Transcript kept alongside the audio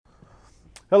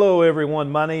Hello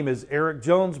everyone, my name is Eric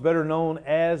Jones, better known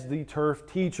as the Turf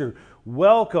Teacher.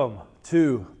 Welcome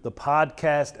to the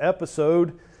podcast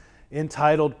episode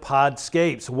entitled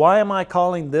Podscapes. Why am I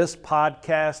calling this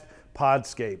podcast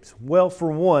Podscapes? Well,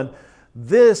 for one,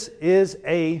 this is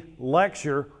a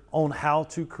lecture on how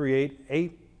to create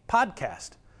a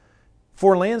podcast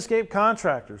for landscape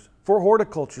contractors, for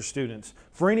horticulture students,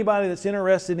 for anybody that's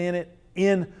interested in it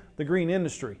in the green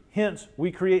industry. Hence,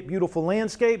 we create beautiful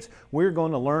landscapes. We're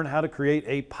going to learn how to create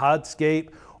a podscape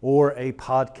or a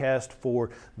podcast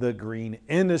for the green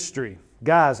industry.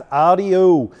 Guys,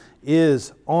 audio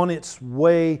is on its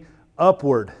way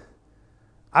upward.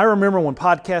 I remember when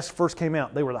podcasts first came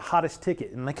out, they were the hottest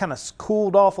ticket and they kind of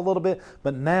cooled off a little bit,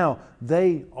 but now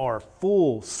they are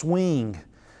full swing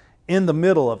in the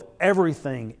middle of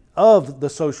everything of the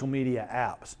social media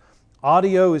apps.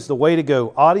 Audio is the way to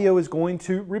go. Audio is going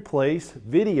to replace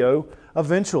video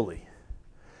eventually.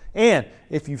 And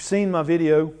if you've seen my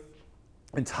video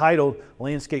entitled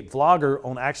Landscape Vlogger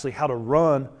on actually how to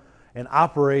run and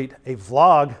operate a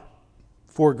vlog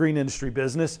for a green industry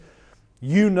business,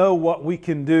 you know what we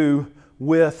can do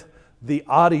with the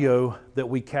audio that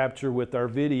we capture with our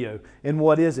video. And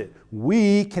what is it?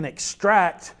 We can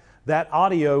extract that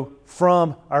audio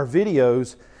from our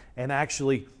videos and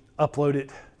actually upload it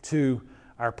to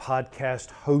our podcast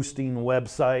hosting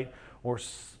website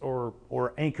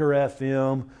or Anchor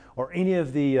FM or any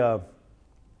of the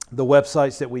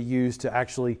websites that we use to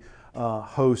actually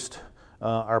host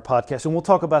our podcast. And we'll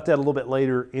talk about that a little bit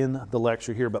later in the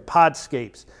lecture here. But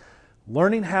Podscapes,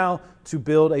 learning how to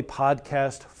build a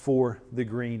podcast for the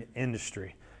green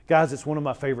industry. Guys, it's one of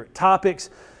my favorite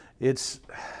topics. It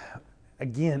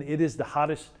is the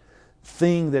hottest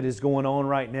thing that is going on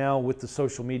right now with the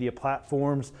social media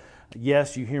platforms.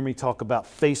 Yes, you hear me talk about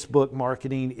Facebook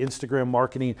marketing, Instagram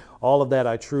marketing, all of that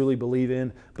I truly believe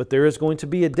in, but there is going to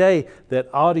be a day that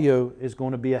audio is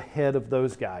going to be ahead of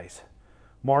those guys.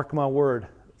 Mark my word,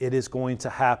 it is going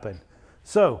to happen.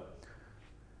 So,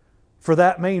 for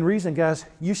that main reason, guys,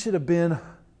 you should have been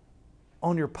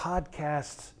on your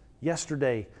podcasts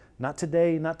yesterday. Not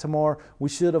today, not tomorrow. We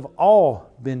should have all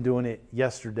been doing it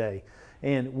yesterday.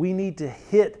 And we need to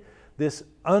hit this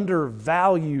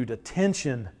undervalued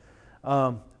attention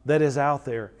that is out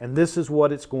there. And this is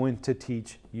what it's going to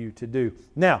teach you to do.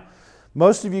 Now,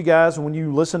 most of you guys, when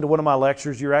you listen to one of my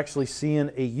lectures, you're actually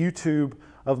seeing a YouTube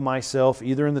of myself,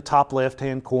 either in the top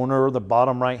left-hand corner or the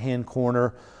bottom right-hand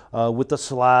corner with the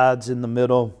slides in the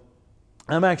middle.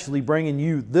 I'm actually bringing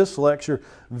you this lecture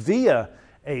via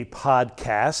a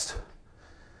podcast.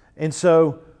 And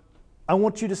so I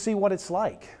want you to see what it's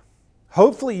like.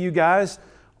 Hopefully you guys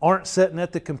aren't sitting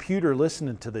at the computer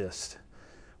listening to this.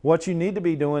 What you need to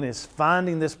be doing is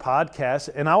finding this podcast,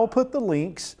 and I will put the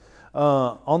links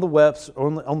on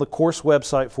the course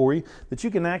website for you that you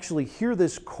can actually hear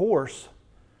this course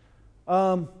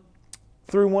through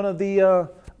one of the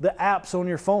apps on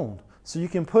your phone. So you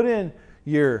can put in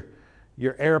your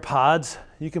AirPods,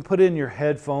 you can put in your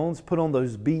headphones, put on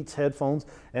those Beats headphones,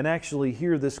 and actually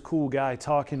hear this cool guy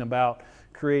talking about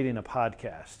creating a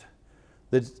podcast.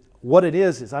 What it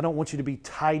is I don't want you to be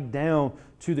tied down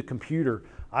to the computer.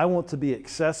 I want to be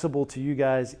accessible to you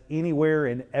guys anywhere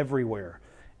and everywhere.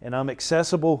 And I'm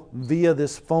accessible via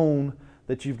this phone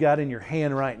that you've got in your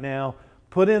hand right now.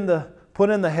 Put in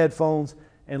the headphones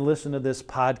and listen to this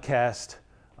podcast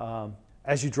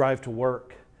as you drive to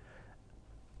work,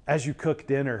 as you cook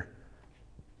dinner,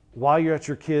 while you're at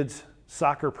your kids'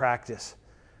 soccer practice.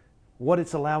 What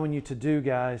it's allowing you to do,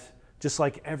 guys, just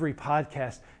like every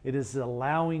podcast, it is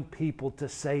allowing people to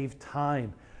save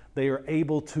time. They are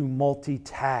able to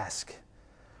multitask.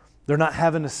 They're not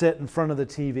having to sit in front of the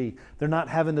TV. They're not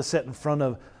having to sit in front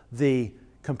of the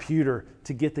computer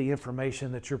to get the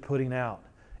information that you're putting out.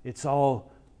 It's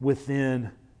all within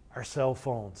our cell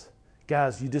phones.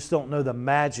 Guys, you just don't know the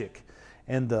magic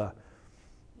and the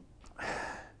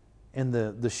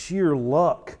sheer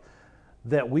luck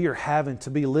that we are having to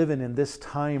be living in this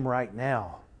time right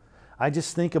now. I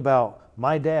just think about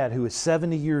my dad, who is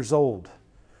 70 years old,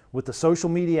 with the social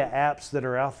media apps that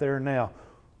are out there now.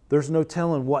 There's no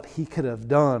telling what he could have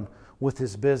done with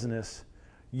his business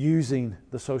using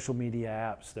the social media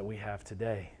apps that we have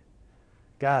today.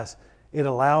 Guys, it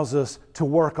allows us to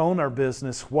work on our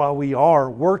business while we are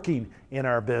working in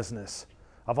our business.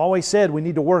 I've always said we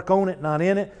need to work on it, not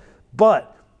in it,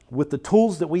 but with the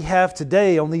tools that we have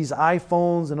today on these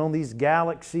iPhones and on these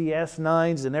Galaxy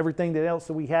S9s and everything else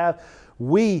that we have,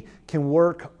 we can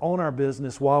work on our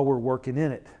business while we're working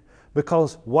in it.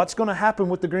 Because what's going to happen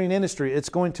with the green industry? It's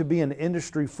going to be an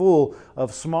industry full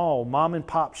of small mom and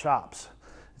pop shops.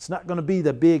 It's not going to be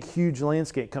the big, huge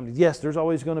landscape company. Yes, there's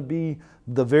always going to be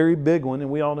the very big one,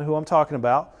 and we all know who I'm talking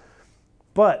about.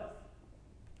 But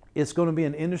it's going to be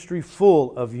an industry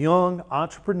full of young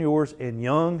entrepreneurs and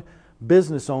young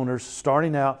business owners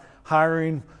starting out,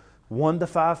 hiring 1 to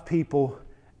 5 people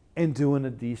and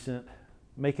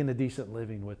making a decent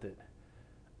living with it.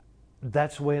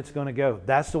 That's the way it's going to go.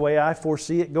 That's the way I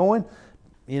foresee it going.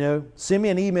 Send me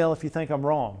an email if you think I'm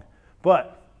wrong.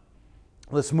 But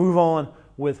let's move on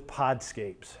with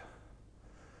Podscapes.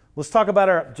 Let's talk about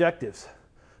our objectives.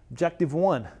 Objective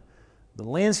 1, the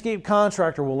landscape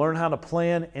contractor will learn how to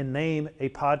plan and name a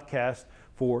podcast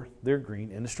for their green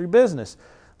industry business.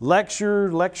 Lecture,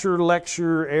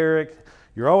 Eric.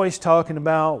 You're always talking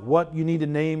about what you need to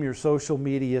name your social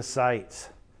media sites.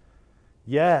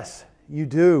 Yes, you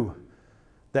do.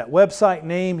 That website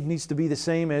name needs to be the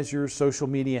same as your social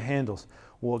media handles.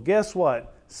 Well, guess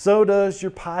what? So does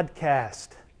your podcast.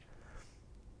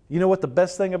 You know what the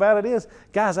best thing about it is?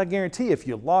 Guys, I guarantee if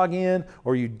you log in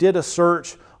or you did a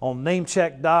search on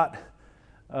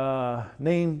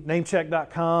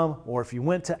namecheck.com, or if you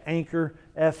went to Anchor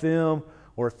FM,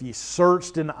 or if you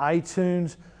searched in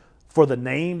iTunes for the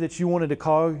name that you wanted to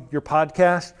call your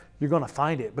podcast, you're going to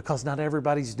find it because not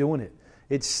everybody's doing it.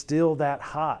 It's still that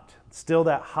hot. It's still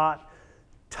that hot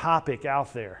topic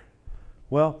out there.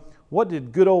 Well, what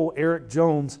did good old Eric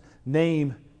Jones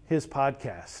name his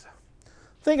podcast?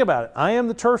 Think about it. I am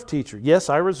the turf teacher. Yes,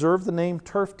 I reserve the name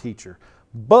turf teacher,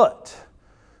 but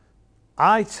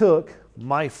I took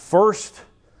the first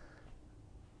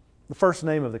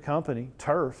name of the company,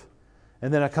 Turf,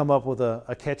 and then I come up with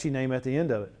a catchy name at the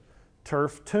end of it,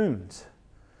 Turf Tunes.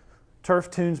 Turf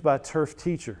Tunes by Turf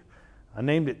Teacher. I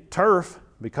named it Turf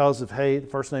because of, the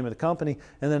first name of the company,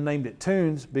 and then named it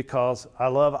Tunes because I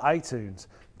love iTunes.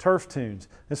 Turf Tunes.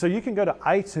 And so you can go to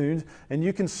iTunes and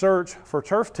you can search for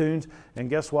Turf Tunes, and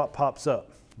guess what pops up?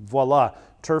 Voila,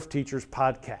 Turf Teacher's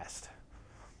Podcast.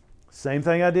 Same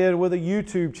thing I did with a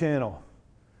YouTube channel.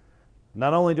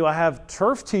 Not only do I have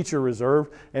Turf Teacher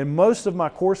reserved, and most of my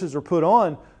courses are put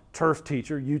on Turf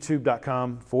Teacher,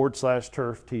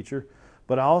 youtube.com/Turf Teacher,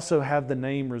 but I also have the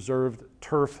name reserved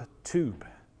Turf Tube.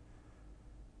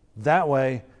 That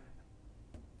way,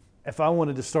 if I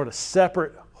wanted to start a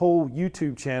separate whole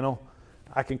YouTube channel,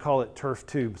 I can call it Turf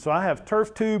Tube. So I have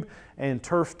Turf Tube and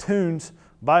Turf Tunes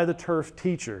by the Turf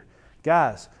Teacher.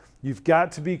 Guys, you've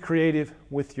got to be creative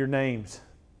with your names.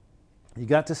 You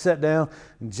got to sit down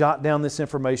and jot down this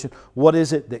information. What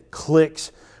is it that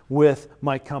clicks with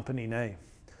my company name?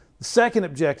 The second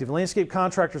objective, landscape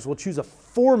contractors will choose a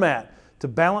format to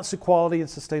balance the quality and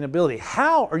sustainability.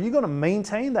 How are you going to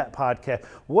maintain that podcast?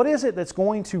 What is it that's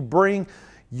going to bring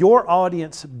your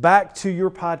audience back to your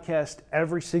podcast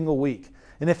every single week?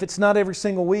 And if it's not every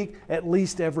single week, at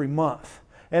least every month.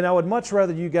 And I would much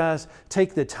rather you guys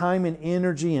take the time and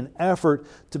energy and effort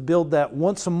to build that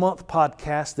once a month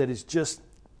podcast that is just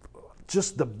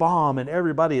the bomb, and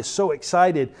everybody is so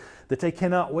excited that they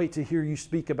cannot wait to hear you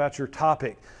speak about your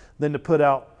topic, than to put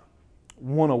out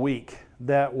one a week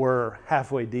that were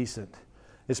halfway decent.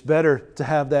 It's better to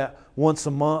have that once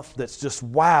a month that's just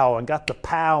wow and got the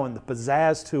pow and the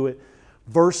pizzazz to it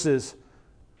versus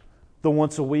the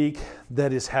once a week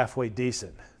that is halfway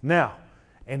decent. Now,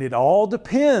 and it all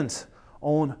depends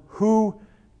on who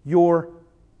your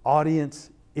audience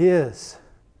is.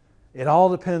 It all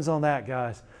depends on that,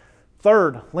 guys.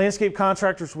 Third, landscape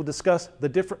contractors will discuss the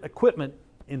different equipment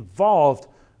involved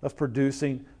of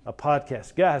producing a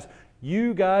podcast. Guys,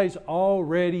 you guys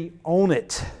already own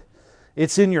it.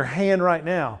 It's in your hand right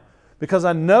now. Because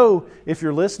I know if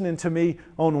you're listening to me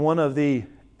on one of the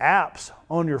apps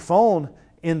on your phone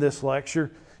in this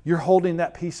lecture, you're holding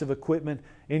that piece of equipment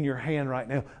in your hand right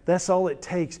now. That's all it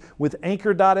takes. With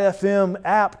Anchor.fm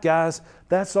app, guys,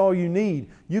 that's all you need.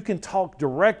 You can talk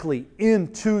directly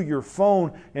into your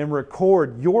phone and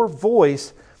record your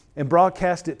voice and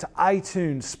broadcast it to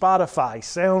iTunes, Spotify,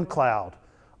 SoundCloud,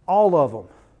 all of them.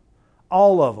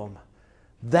 All of them.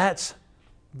 That's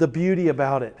the beauty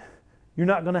about it. You're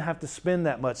not going to have to spend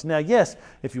that much. Now, yes,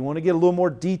 if you want to get a little more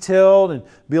detailed and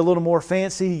be a little more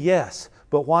fancy, yes.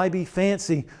 But why be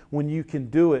fancy when you can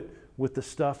do it with the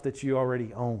stuff that you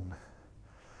already own?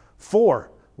 4,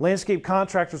 landscape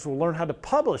contractors will learn how to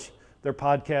publish their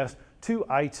podcast to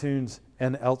iTunes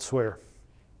and elsewhere.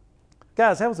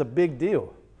 Guys, that was a big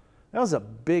deal. That was a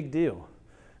big deal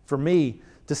for me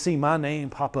to see my name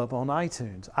pop up on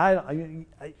iTunes.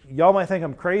 Y'all might think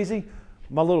I'm crazy.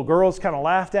 My little girls kind of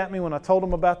laughed at me when I told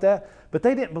them about that, but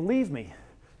they didn't believe me.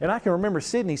 And I can remember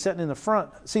Sydney sitting in the front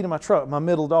seat of my truck, my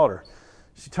middle daughter.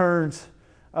 She turns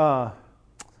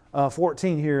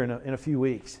 14 here in a few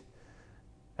weeks.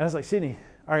 And I was like, Sydney,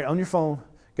 All right, on your phone,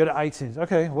 go to iTunes.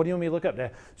 Okay, what do you want me to look up,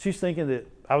 Dad? She's thinking that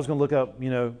I was going to look up,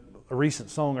 a recent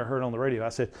song I heard on the radio. I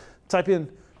said, type in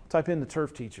the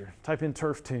Turf Teacher, type in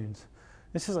Turf Tunes.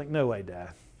 And she's like, no way,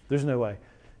 Dad. There's no way.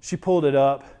 She pulled it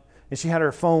up, and she had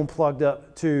her phone plugged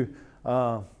up to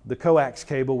the coax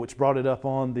cable, which brought it up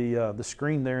on the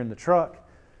screen there in the truck,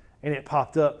 and it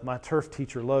popped up my Turf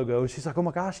Teacher logo. And she's like, oh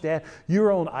my gosh, Dad, you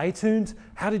were on iTunes?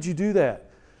 How did you do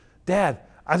that? Dad,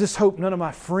 I just hope none of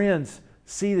my friends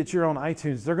see that you're on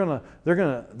iTunes.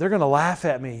 They're gonna laugh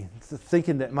at me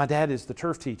thinking that my dad is the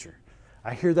Turf Teacher.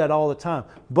 I hear that all the time.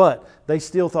 But they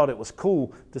still thought it was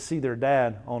cool to see their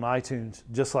dad on iTunes,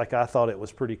 just like I thought it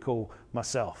was pretty cool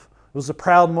myself. It was a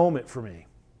proud moment for me.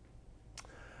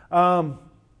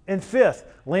 And fifth,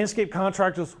 landscape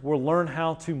contractors will learn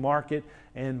how to market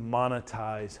and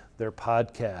monetize their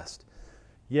podcast.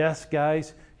 Yes,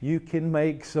 guys, you can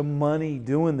make some money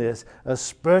doing this,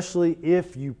 especially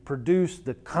if you produce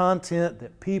the content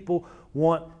that people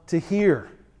want to hear.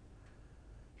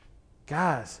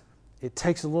 Guys, it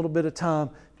takes a little bit of time,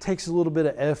 takes a little bit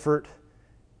of effort,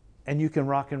 and you can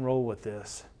rock and roll with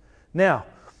this. Now,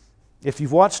 if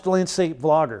you've watched Landscape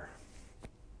Vlogger,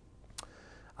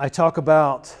 I talk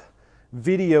about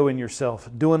videoing yourself,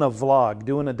 doing a vlog,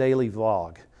 doing a daily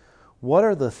vlog. What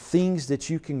are the things that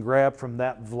you can grab from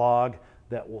that vlog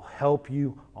that will help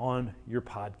you on your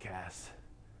podcast?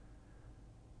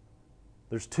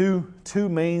 There's two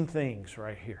main things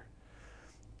right here.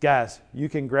 Guys, you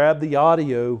can grab the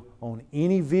audio on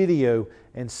any video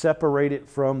and separate it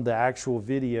from the actual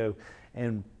video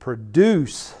and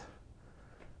produce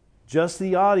just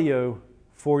the audio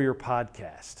for your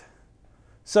podcast.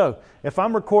 So, if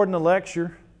I'm recording a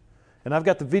lecture and I've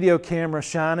got the video camera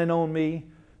shining on me,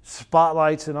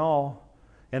 spotlights and all,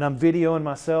 and I'm videoing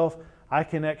myself, I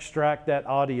can extract that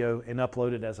audio and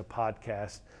upload it as a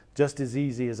podcast just as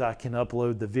easy as I can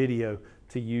upload the video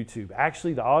to YouTube.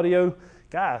 Actually, the audio,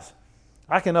 guys,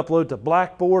 I can upload to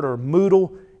Blackboard or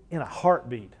Moodle in a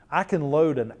heartbeat. I can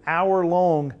load an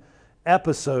hour-long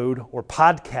episode or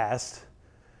podcast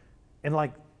in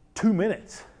like 2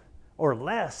 minutes or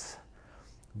less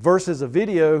versus a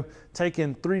video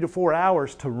taking 3 to 4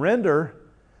 hours to render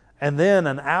and then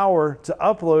an hour to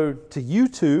upload to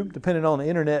YouTube, depending on the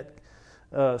internet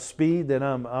speed that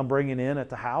I'm bringing in at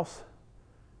the house.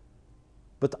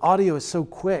 But the audio is so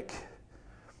quick.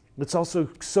 It's also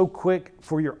so quick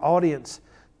for your audience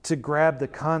to grab the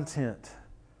content.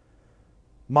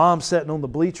 Mom sitting on the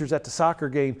bleachers at the soccer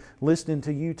game listening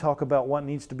to you talk about what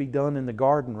needs to be done in the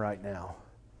garden right now.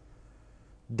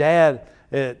 Dad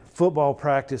at football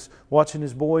practice watching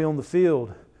his boy on the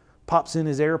field pops in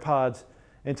his AirPods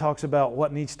and talks about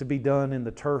what needs to be done in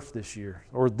the turf this year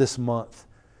or this month.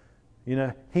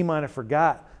 He might have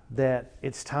forgot that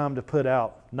it's time to put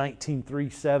out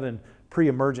 1937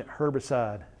 pre-emergent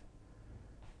herbicide.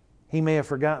 He may have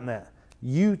forgotten that.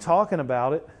 You talking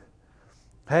about it,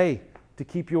 hey, to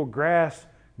keep your grass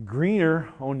greener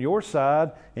on your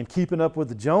side and keeping up with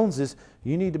the Joneses,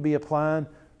 you need to be applying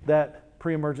that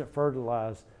pre-emergent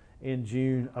fertilizer in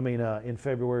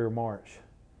February or March.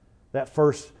 That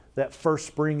first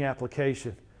spring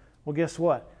application. Well, guess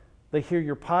what? They hear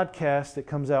your podcast that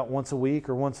comes out once a week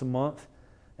or once a month,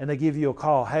 and they give you a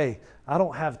call. Hey, I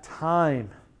don't have time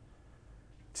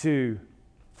to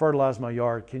fertilize my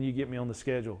yard. Can you get me on the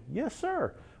schedule? Yes,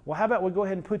 sir. Well, how about we go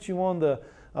ahead and put you on the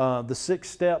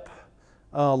 6-step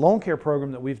lawn care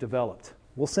program that we've developed.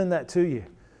 We'll send that to you.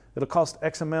 It'll cost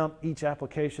X amount each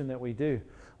application that we do.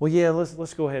 Well, yeah,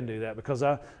 let's go ahead and do that because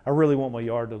I really want my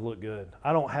yard to look good.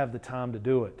 I don't have the time to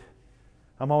do it.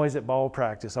 I'm always at ball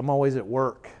practice. I'm always at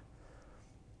work.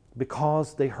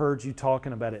 Because they heard you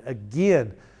talking about it.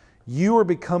 Again, you are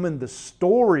becoming the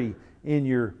story in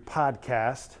your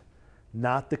podcast,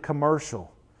 not the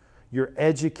commercial. You're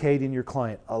educating your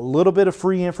client. A little bit of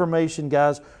free information,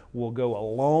 guys, will go a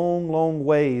long, long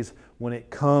ways when it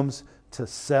comes to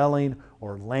selling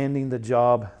or landing the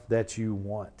job that you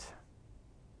want.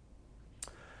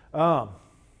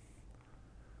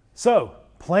 So,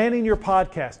 planning your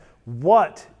podcast.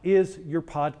 What is your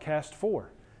podcast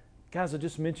for? Guys, I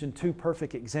just mentioned 2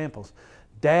 perfect examples.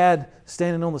 Dad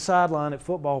standing on the sideline at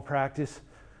football practice,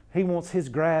 he wants his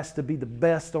grass to be the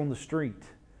best on the street.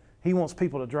 He wants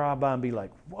people to drive by and be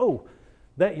like, whoa,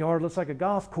 that yard looks like a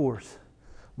golf course.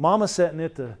 Mama sitting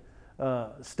at the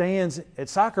stands at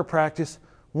soccer practice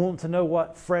wanting to know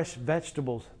what fresh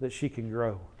vegetables that she can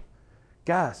grow.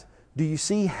 Guys, do you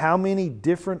see how many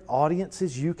different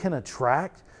audiences you can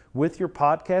attract with your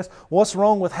podcast? What's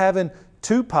wrong with having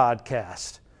 2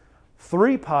 podcasts?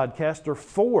 3 podcasts or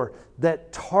 4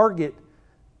 that target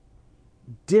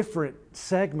different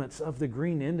segments of the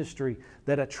green industry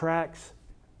that attracts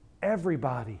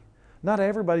everybody. Not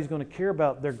everybody's going to care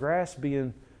about their grass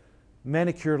being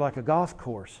manicured like a golf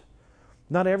course.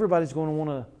 Not everybody's going to want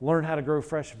to learn how to grow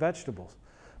fresh vegetables.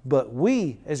 But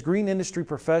we, as green industry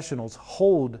professionals,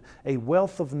 hold a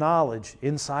wealth of knowledge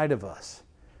inside of us.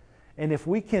 And if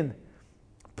we can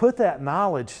put that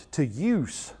knowledge to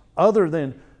use other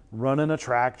than running a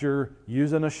tractor,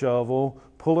 using a shovel,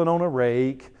 pulling on a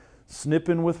rake,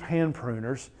 snipping with hand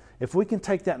pruners, if we can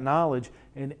take that knowledge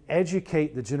and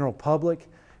educate the general public,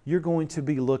 you're going to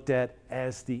be looked at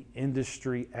as the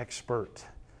industry expert.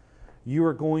 You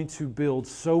are going to build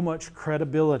so much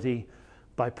credibility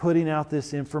by putting out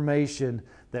this information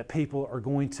that people are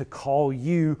going to call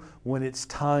you when it's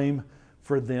time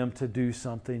for them to do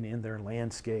something in their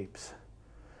landscapes.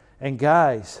 And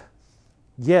guys,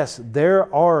 yes,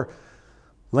 there are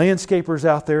landscapers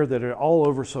out there that are all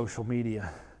over social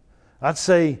media. I'd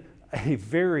say a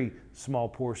very small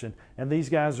portion. And these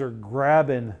guys are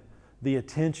grabbing the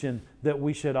attention that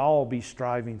we should all be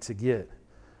striving to get.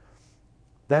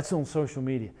 That's on social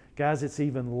media. Guys, it's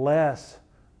even less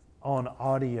on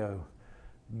audio.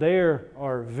 There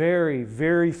are very,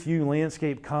 very few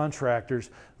landscape contractors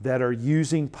that are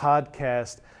using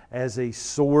podcasts as a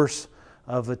source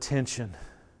of attention.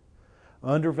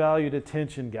 Undervalued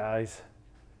attention, guys.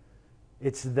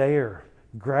 It's there.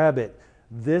 Grab it.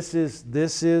 This is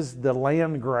the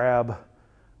land grab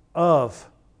of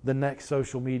the next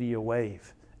social media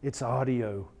wave. It's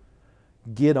audio.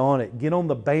 Get on it. Get on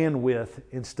the bandwidth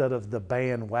instead of the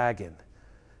bandwagon.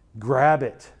 Grab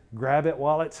it. Grab it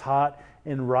while it's hot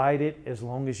and ride it as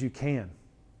long as you can.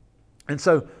 And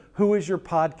so, who is your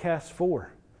podcast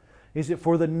for? Is it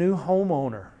for the new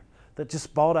homeowner that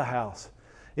just bought a house?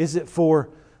 Is it for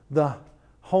the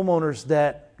homeowners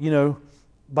that,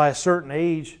 by a certain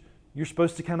age, you're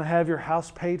supposed to kind of have your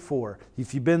house paid for?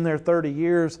 If you've been there 30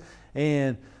 years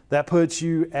and that puts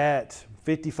you at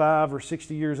 55 or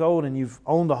 60 years old and you've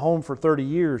owned a home for 30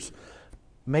 years,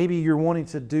 maybe you're wanting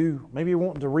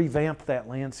to revamp that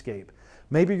landscape.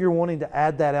 Maybe you're wanting to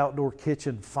add that outdoor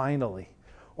kitchen finally.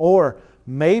 Or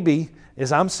maybe,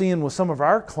 as I'm seeing with some of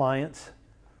our clients,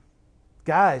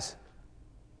 guys,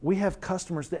 we have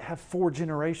customers that have 4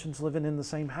 generations living in the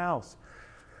same house.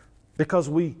 Because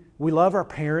we love our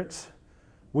parents.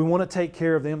 We want to take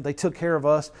care of them. They took care of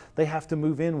us. They have to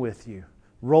move in with you.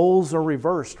 Roles are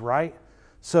reversed, right?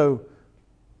 So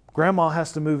grandma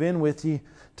has to move in with you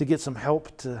to get some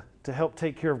help to help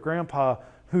take care of grandpa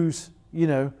who's,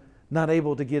 not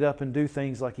able to get up and do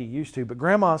things like he used to. But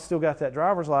grandma's still got that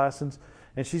driver's license,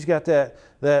 and she's got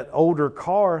that older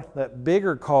car, that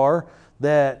bigger car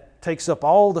that takes up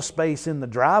all the space in the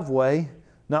driveway,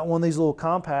 not one of these little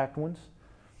compact ones.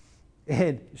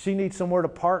 And she needs somewhere to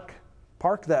park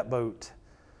that boat.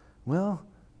 Well,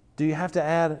 do you have to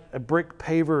add a brick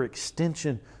paver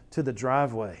extension to the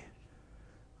driveway?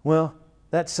 Well,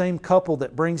 that same couple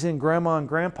that brings in grandma and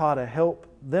grandpa to help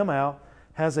them out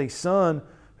has a son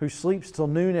who sleeps till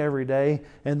noon every day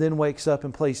and then wakes up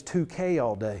and plays 2K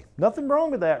all day. Nothing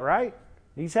wrong with that, right?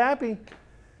 He's happy.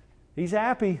 He's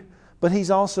happy. But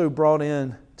he's also brought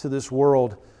in to this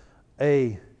world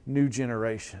a new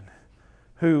generation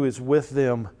who is with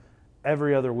them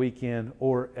every other weekend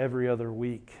or every other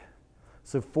week.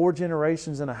 So 4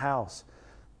 generations in a house.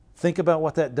 Think about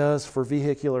what that does for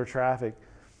vehicular traffic,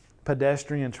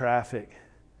 pedestrian traffic,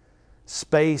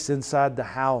 space inside the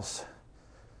house.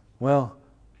 Well,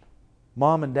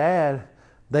 mom and dad,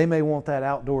 they may want that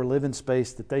outdoor living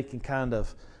space that they can kind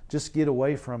of just get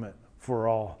away from it for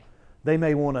all. They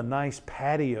may want a nice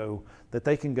patio that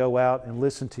they can go out and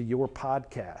listen to your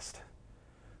podcast.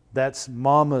 That's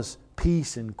mama's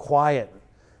peace and quiet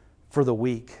for the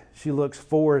week. She looks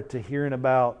forward to hearing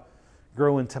about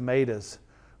growing tomatoes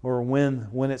or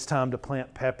when it's time to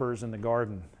plant peppers in the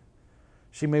garden.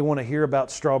 She may want to hear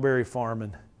about strawberry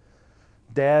farming.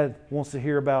 Dad wants to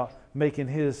hear about making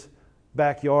his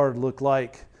backyard look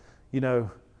like,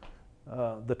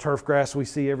 the turf grass we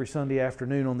see every Sunday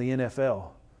afternoon on the NFL.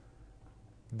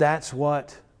 That's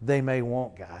what they may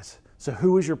want, guys. So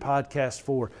who is your podcast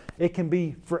for? It can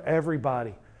be for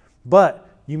everybody, but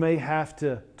you may have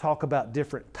to talk about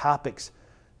different topics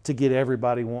to get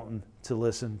everybody wanting to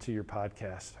listen to your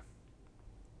podcast.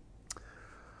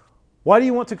 Why do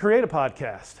you want to create a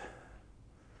podcast?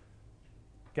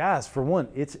 Guys, for one,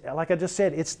 it's like I just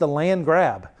said, it's the land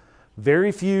grab.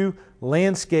 Very few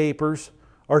landscapers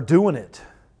are doing it.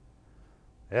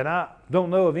 And I don't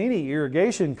know of any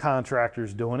irrigation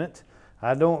contractors doing it.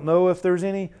 I don't know if there's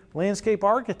any landscape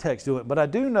architects doing it, but I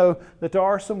do know that there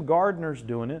are some gardeners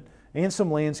doing it and some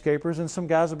landscapers and some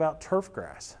guys about turf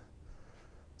grass.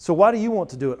 So why do you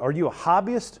want to do it? Are you a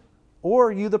hobbyist or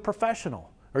are you the professional?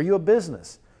 Are you a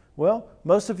business? Well,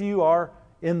 most of you are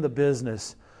in the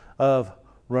business of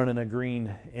running a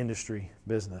green industry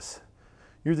business.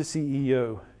 You're the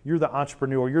CEO, you're the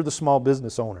entrepreneur, you're the small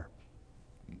business owner.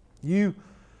 You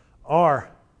are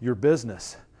your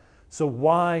business. So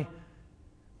why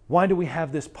do we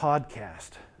have this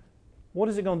podcast? What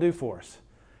is it going to do for us?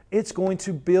 It's going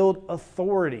to build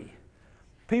authority.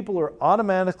 People are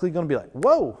automatically going to be like,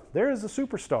 whoa, there is a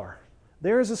superstar.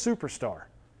 There is a superstar.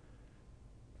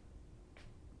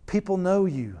 People know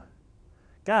you.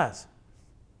 Guys,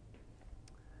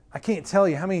 I can't tell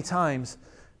you how many times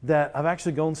that I've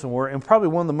actually gone somewhere, and probably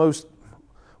one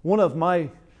of my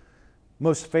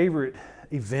most favorite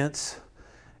events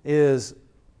is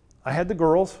I had the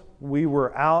girls. We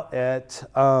were out at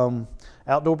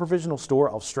Outdoor Provisional Store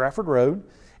off Stratford Road,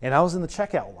 and I was in the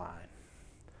checkout line.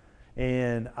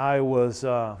 And I was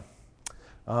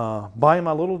buying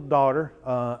my little daughter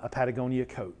a Patagonia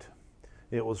coat.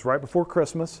 It was right before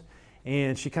Christmas,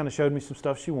 and she kind of showed me some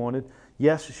stuff she wanted.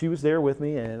 Yes, she was there with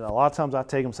me, and a lot of times I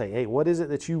take them and say, hey, what is it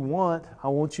that you want? I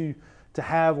want you to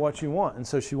have what you want. And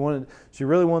so she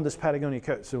really wanted this Patagonia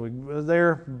coat. So we were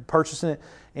there purchasing it,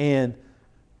 and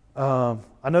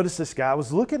I noticed this guy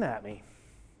was looking at me,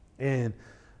 and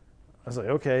I was like,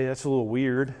 okay, that's a little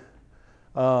weird.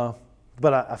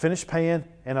 But I finished paying,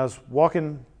 and I was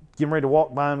getting ready to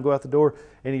walk by him and go out the door,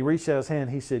 and he reached out his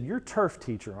hand. He said, you're a turf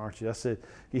teacher, aren't you? I said,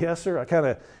 yes, sir. I kind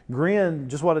of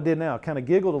grinned, just what I did now. I kind of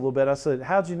giggled a little bit. I said,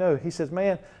 how'd you know? He says,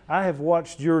 man, I have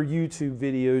watched your YouTube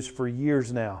videos for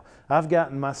years now. I've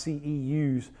gotten my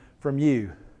CEUs from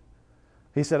you.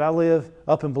 He said, I live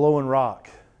up in Blowing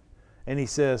Rock. And he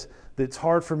says that it's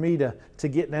hard for me to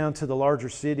get down to the larger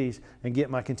cities and get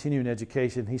my continuing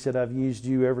education. He said, I've used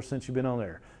you ever since you've been on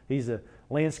there. He's a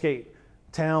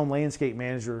town landscape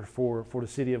manager for the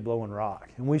city of Blowing Rock.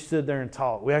 And we stood there and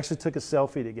talked. We actually took a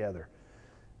selfie together.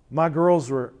 My girls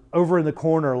were over in the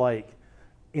corner like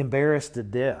embarrassed to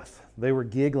death. They were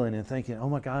giggling and thinking, oh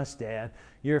my gosh, Dad,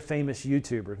 you're a famous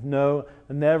YouTuber. No,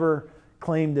 I never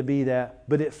claimed to be that,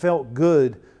 but it felt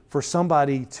good for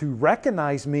somebody to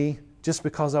recognize me just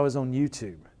because I was on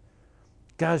YouTube.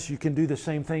 Guys, you can do the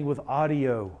same thing with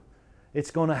audio.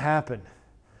 It's going to happen.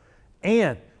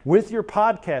 And with your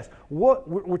podcast,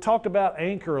 we talked about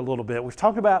Anchor a little bit. We've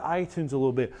talked about iTunes a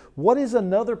little bit. What is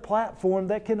another platform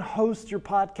that can host your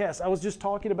podcast? I was just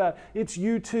talking about it's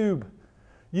YouTube.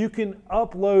 You can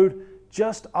upload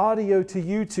just audio to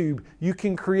YouTube. You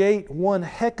can create one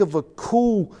heck of a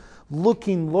cool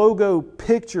looking logo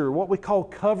picture, what we call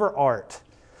cover art.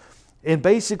 And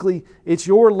basically, it's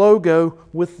your logo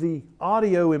with the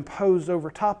audio imposed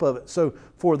over top of it. So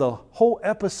for the whole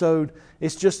episode,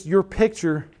 it's just your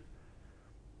picture,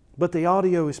 but the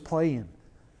audio is playing.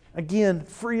 Again,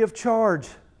 free of charge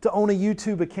to own a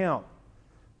YouTube account.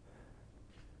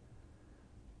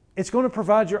 It's going to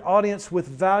provide your audience with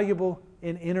valuable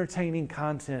and entertaining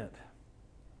content.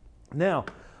 Now,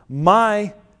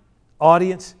 my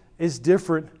audience is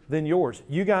different than yours.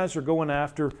 You guys are going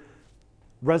after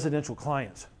residential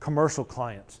clients, commercial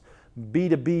clients,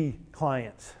 B2B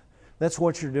clients. That's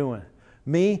what you're doing.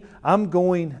 Me, I'm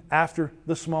going after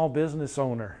the small business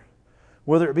owner,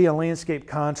 whether it be a landscape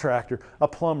contractor, a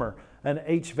plumber, an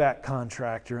HVAC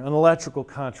contractor, an electrical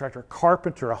contractor,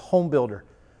 carpenter, a home builder,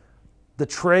 the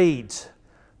trades.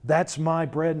 That's my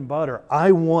bread and butter.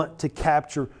 I want to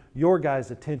capture your guys'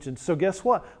 attention. So guess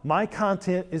what? My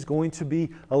content is going to be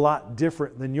a lot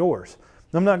different than yours.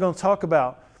 I'm not going to talk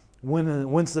about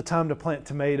when's the time to plant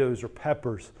tomatoes or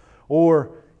peppers.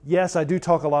 Or, yes, I do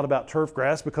talk a lot about turf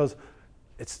grass because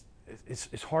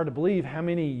it's hard to believe how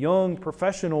many young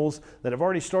professionals that have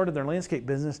already started their landscape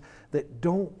business that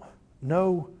don't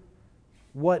know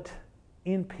what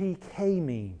NPK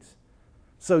means.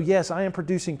 So, yes, I am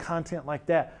producing content like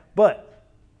that, but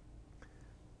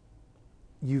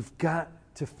you've got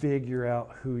to figure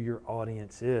out who your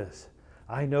audience is.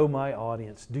 I know my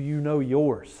audience. Do you know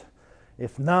yours?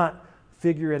 If not,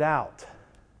 figure it out.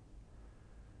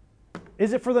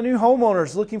 Is it for the new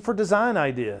homeowners looking for design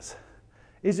ideas?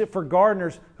 Is it for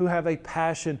gardeners who have a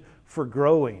passion for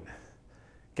growing?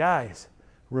 Guys,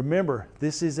 remember,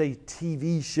 this is a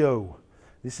TV show.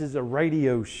 This is a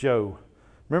radio show.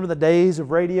 Remember the days of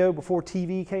radio before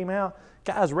TV came out?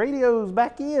 Guys, radio's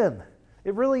back in.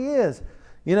 It really is.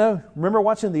 You know, remember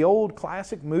watching the old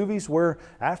classic movies where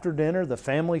after dinner the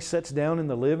family sits down in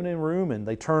the living room and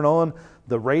they turn on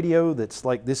the radio that's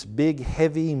like this big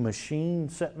heavy machine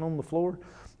sitting on the floor?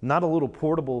 Not a little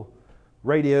portable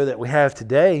radio that we have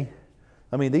today.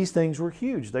 I mean, these things were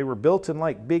huge. They were built in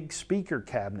like big speaker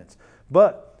cabinets.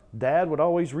 But Dad would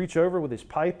always reach over with his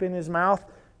pipe in his mouth,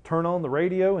 turn on the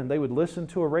radio, and they would listen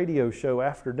to a radio show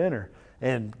after dinner.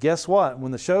 And guess what?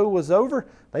 When the show was over,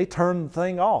 they turned the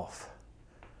thing off.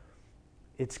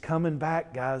 It's coming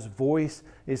back, guys. Voice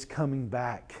is coming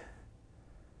back.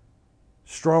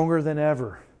 Stronger than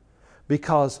ever.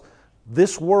 Because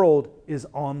this world is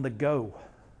on the go.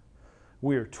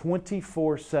 We are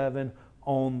 24/7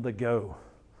 on the go.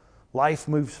 Life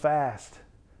moves fast.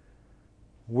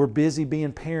 We're busy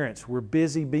being parents. We're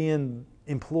busy being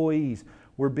employees.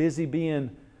 We're busy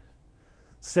being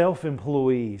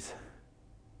self-employees.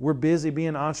 We're busy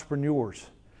being entrepreneurs.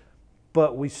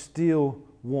 But we still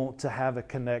want to have a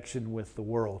connection with the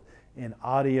world. And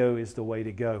audio is the way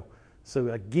to go. So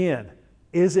again,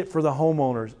 is it for the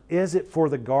homeowners? Is it for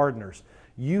the gardeners?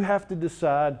 You have to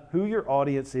decide who your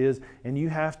audience is, and you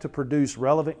have to produce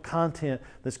relevant content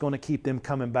that's going to keep them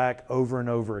coming back over and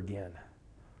over again.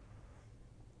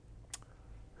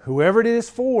 Whoever it is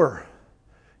for,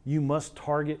 you must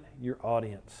target your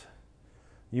audience.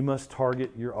 You must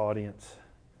target your audience.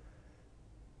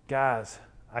 Guys,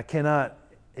 I cannot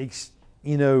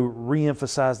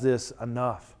re-emphasize this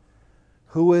enough.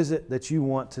 Who is it that you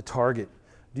want to target?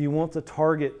 Do you want to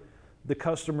target the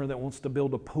customer that wants to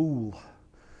build a pool?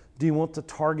 Do you want to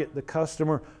target the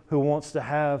customer who wants to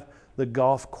have the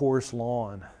golf course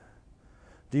lawn?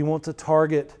 Do you want to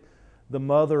target the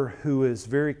mother who is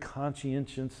very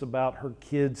conscientious about her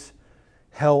kids'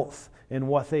 health and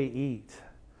what they eat?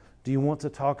 Do you want to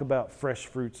talk about fresh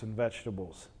fruits and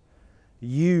vegetables?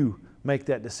 You make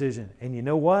that decision. And you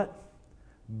know what?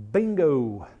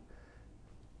 Bingo!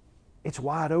 It's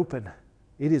wide open.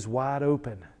 It is wide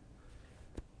open.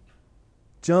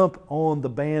 Jump on the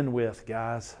bandwidth,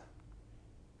 guys.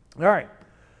 All right.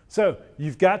 So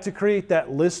you've got to create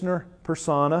that listener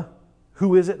persona.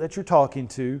 Who is it that you're talking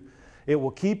to? It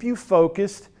will keep you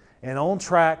focused and on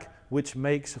track, which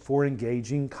makes for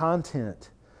engaging content.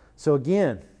 So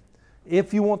again,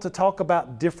 if you want to talk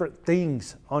about different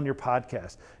things on your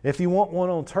podcast, if you want one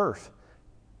on turf,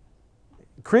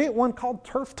 create one called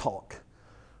Turf Talk,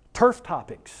 Turf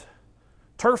Topics,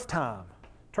 Turf Time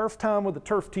with a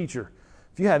turf teacher.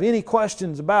 If you have any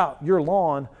questions about your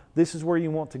lawn, this is where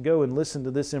you want to go and listen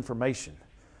to this information.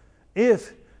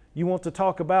 If you want to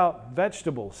talk about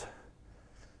vegetables,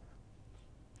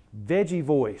 Veggie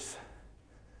Voice.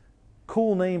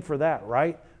 Cool name for that,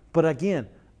 right? But again,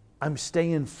 I'm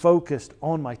staying focused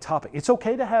on my topic. It's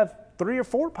okay to have 3 or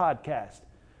 4 podcasts.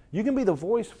 You can be the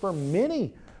voice for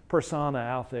many persona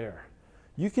out there.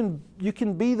 You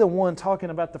can be the one talking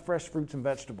about the fresh fruits and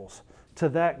vegetables to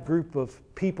that group of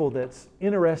people that's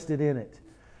interested in it.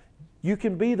 You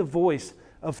can be the voice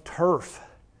of turf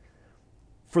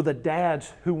for the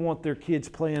dads who want their kids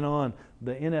playing on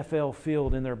the NFL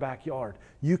field in their backyard.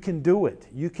 You can do it.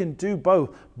 You can do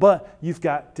both, but you've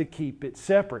got to keep it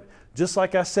separate. Just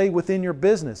like I say within your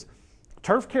business,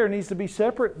 turf care needs to be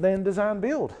separate than design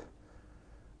build.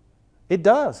 It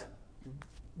does.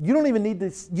 You don't even need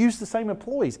to use the same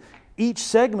employees. Each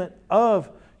segment of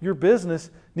your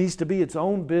business needs to be its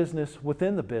own business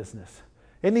within the business.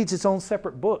 It needs its own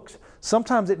separate books.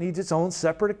 Sometimes it needs its own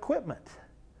separate equipment.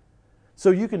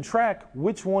 So you can track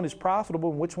which one is profitable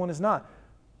and which one is not.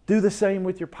 Do the same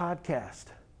with your podcast.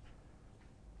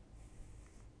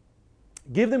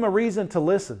 Give them a reason to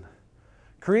listen.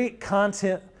 Create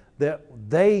content that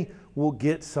they will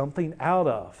get something out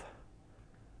of.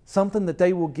 Something that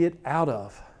they will get out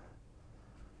of.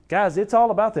 Guys, it's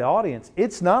all about the audience.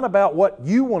 It's not about what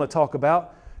you want to talk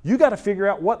about. You got to figure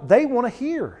out what they want to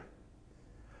hear.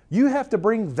 You have to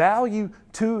bring value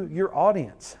to your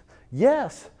audience.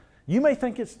 Yes, you may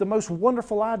think it's the most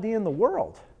wonderful idea in the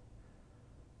world.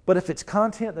 But if it's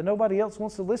content that nobody else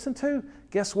wants to listen to,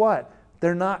 guess what?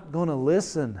 They're not going to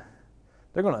listen.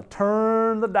 They're going to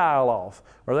turn the dial off,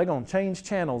 or they're going to change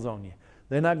channels on you.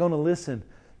 They're not going to listen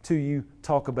to you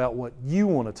talk about what you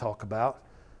want to talk about.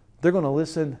 They're going to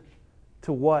listen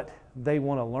to what they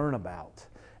want to learn about.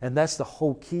 And that's the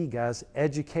whole key, guys,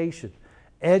 education.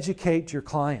 Educate your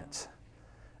clients.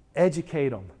 Educate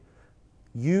them.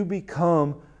 You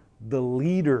become the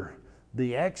leader,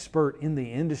 the expert in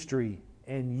the industry,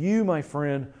 and you, my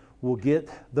friend, will get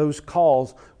those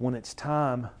calls when it's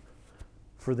time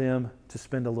for them to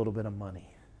spend a little bit of money.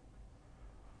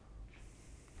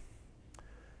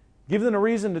 Give them a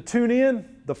reason to tune in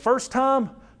the first time,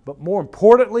 but more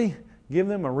importantly, give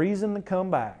them a reason to come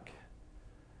back.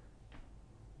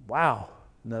 Wow,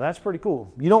 now that's pretty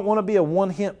cool. You don't want to be a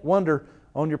one-hit wonder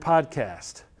on your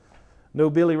podcast. No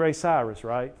Billy Ray Cyrus,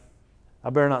 right? I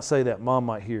better not say that. Mom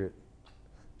might hear it.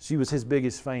 She was his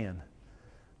biggest fan.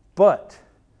 But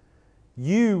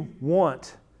you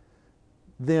want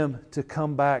them to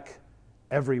come back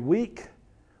every week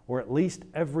or at least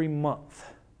every month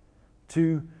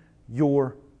to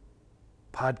your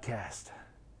podcast.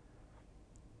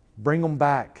 Bring them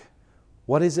back.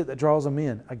 What is it that draws them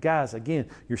in? Guys, again,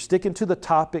 you're sticking to the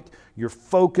topic, you're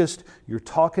focused, you're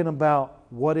talking about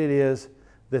what it is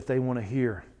that they want to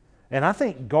hear. And I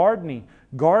think gardening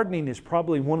is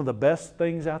probably one of the best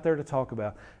things out there to talk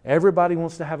about. Everybody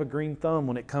wants to have a green thumb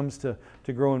when it comes to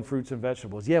growing fruits and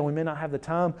vegetables. Yeah, we may not have the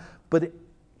time, but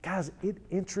guys, it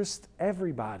interests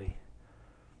everybody.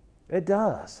 It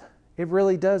does. It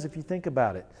really does if you think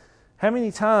about it. How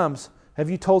many times have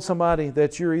you told somebody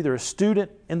that you're either a student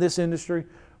in this industry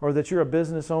or that you're a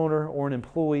business owner or an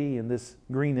employee in this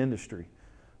green industry?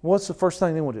 What's the first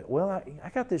thing they want to do? Well, I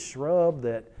got this shrub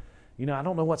that, I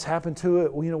don't know what's happened to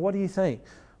it. Well, what do you think?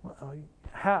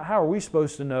 How are we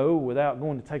supposed to know without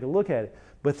going to take a look at it?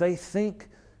 But they think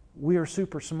we are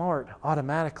super smart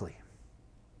automatically.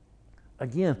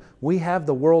 Again, we have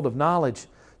the world of knowledge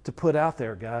to put out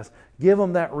there, guys. Give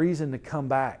them that reason to come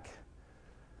back.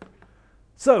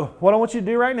 So, what I want you to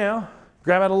do right now,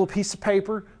 grab out a little piece of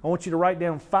paper. I want you to write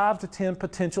down 5 to 10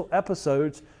 potential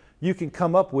episodes you can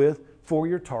come up with for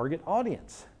your target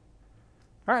audience.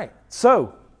 All right,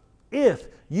 so if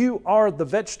you are the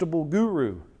vegetable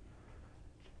guru,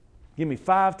 give me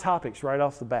 5 topics right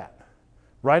off the bat.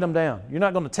 Write them down. You're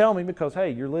not going to tell me because,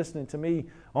 hey, you're listening to me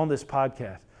on this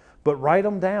podcast. But write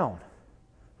them down.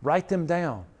 Write them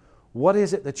down. What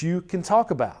is it that you can talk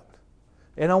about?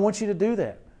 And I want you to do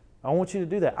that. I want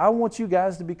you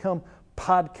guys to become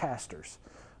podcasters.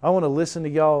 I want to listen to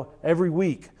y'all every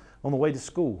week on the way to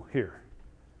school here.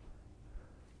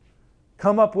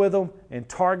 Come up with them and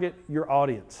target your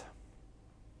audience.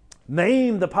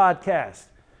 Name the podcast.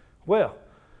 Well,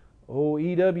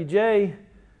 EWJ,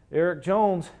 Eric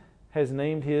Jones, has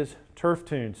named his Turf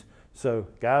Tunes. So,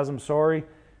 guys, I'm sorry,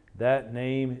 that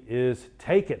name is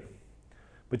taken.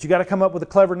 But you got to come up with a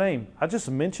clever name. I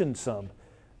just mentioned some.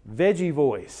 Veggie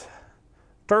Voice,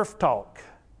 Turf Talk,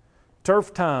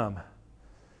 Turf Time,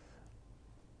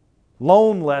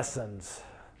 Loan Lessons,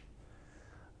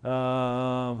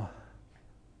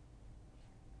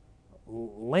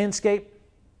 Landscape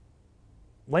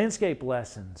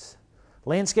Lessons,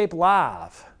 Landscape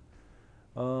Live,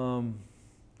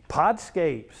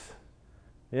 Podscapes.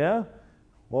 Yeah,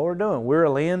 what we're doing. We're a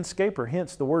landscaper,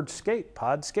 hence the word scape,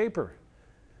 Podscaper.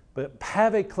 But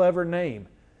have a clever name.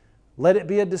 Let it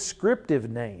be a descriptive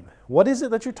name. What is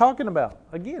it that you're talking about?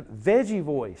 Again, Veggie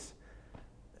Voice.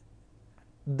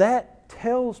 That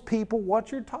tells people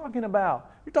what you're talking about.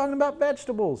 You're talking about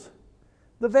vegetables.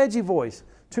 The Veggie Voice.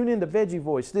 Tune into Veggie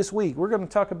Voice this week. We're going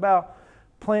to talk about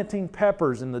planting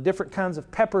peppers and the different kinds of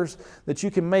peppers that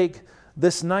you can make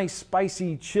this nice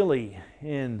spicy chili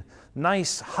and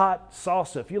nice hot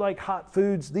salsa. If you like hot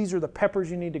foods, these are the peppers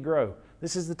you need to grow.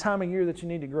 This is the time of year that you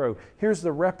need to grow. Here's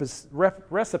the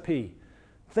recipe.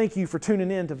 Thank you for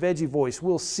tuning in to Veggie Voice.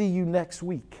 We'll see you next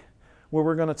week where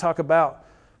we're going to talk about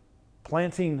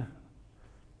planting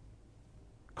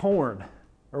corn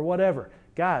or whatever.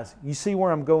 Guys, you see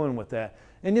where I'm going with that.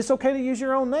 And it's okay to use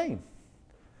your own name.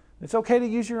 It's okay to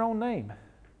use your own name.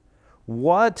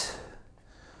 Let's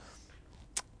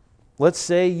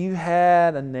say you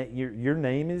had your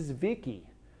name is Vicky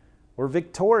or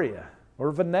Victoria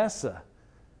or Vanessa.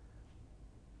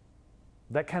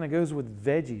 That kind of goes with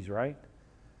veggies, right?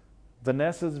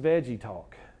 Vanessa's Veggie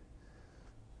Talk.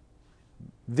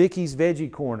 Vicky's Veggie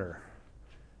Corner.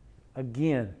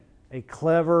 Again, a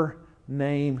clever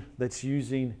name that's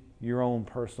using your own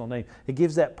personal name. It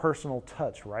gives that personal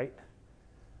touch, right?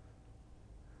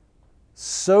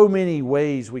 So many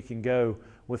ways we can go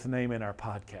with naming our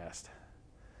podcast.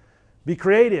 Be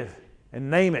creative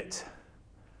and name it.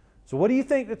 So what do you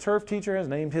think the Turf Teacher has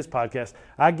named his podcast?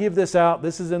 I give this out.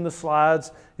 This is in the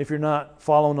slides if you're not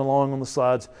following along on the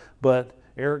slides. But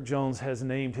Eric Jones has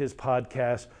named his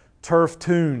podcast Turf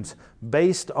Tunes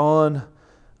based on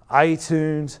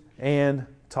iTunes and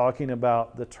talking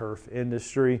about the turf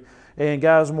industry. And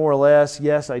guys, more or less,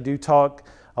 yes, I do talk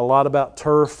a lot about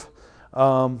turf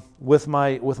with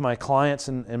my clients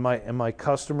and my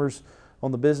customers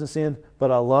on the business end,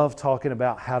 but I love talking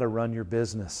about how to run your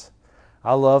business.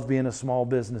 I love being a small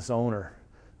business owner.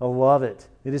 I love it.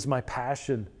 It is my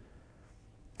passion.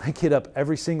 I get up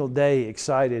every single day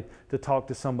excited to talk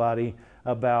to somebody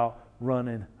about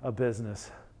running a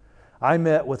business. I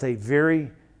met with a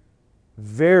very,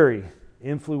 very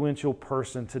influential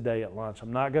person today at lunch.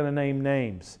 I'm not going to name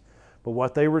names, but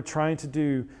what they were trying to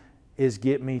do is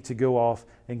get me to go off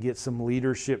and get some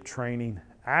leadership training.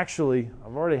 Actually,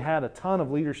 I've already had a ton of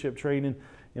leadership training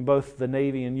in both the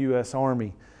Navy and U.S.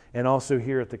 Army, and also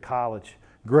here at the college.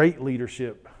 great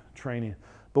leadership training.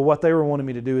 But what they were wanting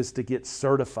me to do is to get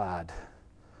certified.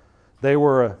 They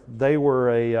were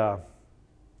a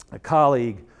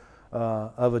colleague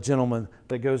of a gentleman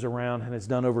that goes around and has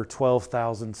done over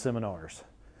 12,000 seminars.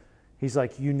 He's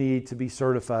like, you need to be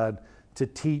certified to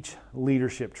teach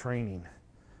leadership training.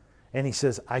 And he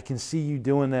says, I can see you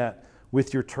doing that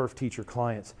with your turf teacher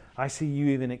clients. I see you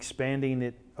even expanding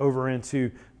it over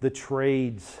into the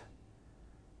trades,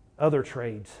 other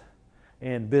trades,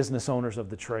 and business owners of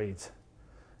the trades.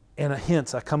 And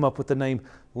hence, I come up with the name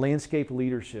Landscape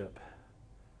Leadership.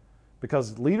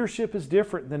 Because leadership is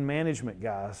different than management,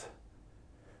 guys.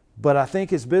 But I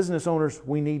think as business owners,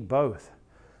 we need both.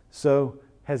 So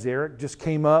has Eric just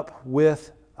came up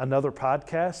with another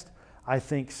podcast? I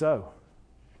think so.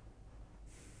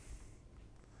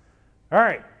 All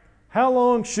right, how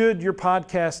long should your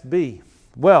podcast be?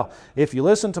 Well, if you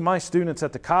listen to my students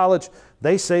at the college,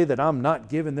 they say that I'm not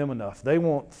giving them enough. They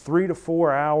want 3 to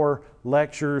 4 hour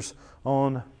lectures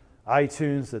on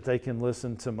iTunes that they can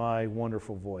listen to my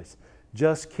wonderful voice.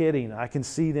 Just kidding. I can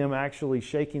see them actually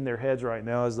shaking their heads right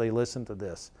now as they listen to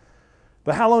this.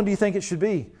 But how long do you think it should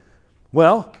be?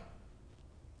 Well,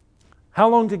 how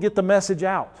long to get the message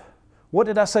out? What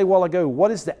did I say a while ago?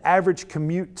 What is the average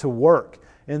commute to work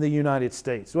in the United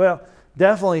States? Well,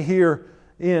 definitely here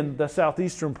in the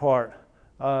southeastern part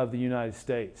of the United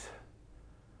States.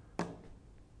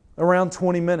 Around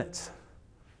 20 minutes.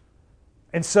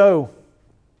 And so,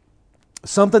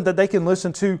 something that they can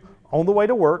listen to on the way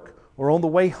to work or on the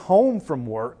way home from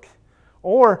work,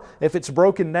 or if it's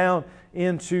broken down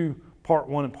into part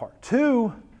 1 and part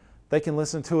 2, they can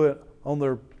listen to it on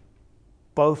their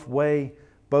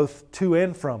both to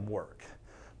and from work.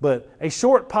 But a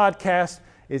short podcast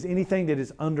is anything that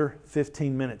is under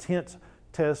 15 minutes. Hence,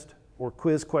 test or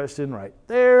quiz question right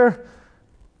there.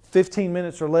 15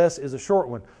 minutes or less is a short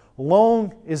one.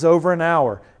 Long is over an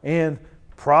hour. And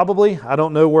probably, I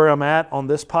don't know where I'm at on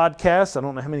this podcast. I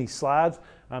don't know how many slides.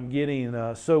 I'm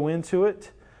getting so into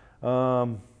it.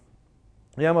 I'm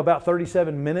about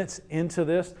 37 minutes into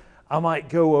this. I might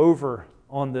go over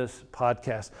on this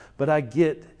podcast, but I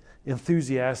get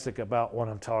enthusiastic about what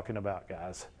I'm talking about,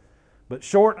 guys. But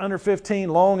short, under 15,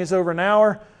 long is over an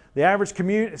hour. The average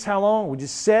commute is how long? We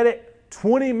just set it,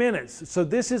 20 minutes. So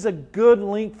this is a good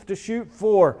length to shoot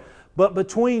for. But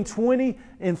between 20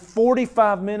 and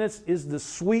 45 minutes is the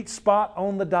sweet spot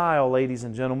on the dial, ladies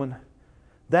and gentlemen.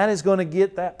 That is going to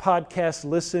get that podcast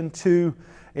listened to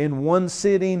in one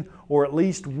sitting or at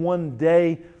least one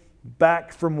day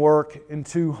back from work and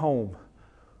to home.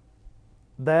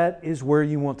 That is where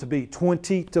you want to be.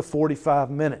 20 to 45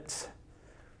 minutes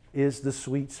is the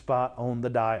sweet spot on the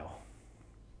dial.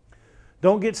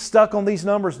 Don't get stuck on these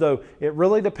numbers though. It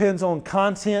really depends on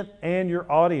content and your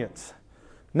audience.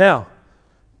 Now,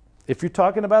 if you're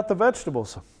talking about the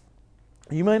vegetables,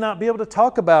 you may not be able to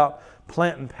talk about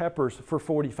planting peppers for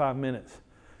 45 minutes.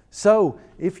 So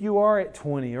if you are at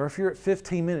 20 or if you're at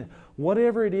 15 minutes,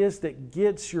 whatever it is that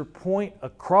gets your point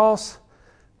across,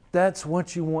 that's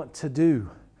what you want to do.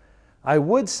 I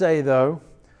would say though,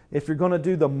 if you're going to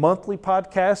do the monthly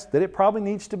podcast, that it probably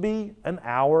needs to be an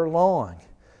hour long.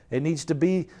 It needs to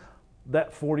be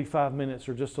that 45 minutes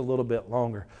or just a little bit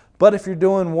longer. But if you're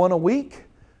doing one a week,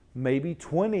 maybe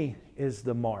 20 is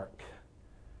the mark.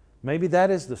 Maybe that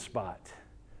is the spot.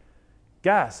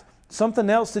 Guys, something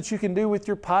else that you can do with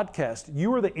your podcast.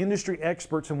 You are the industry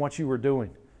experts in what you are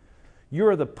doing. You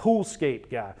are the poolscape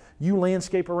guy. You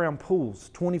landscape around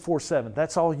pools 24/7.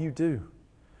 That's all you do.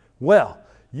 Well,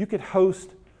 you could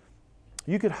host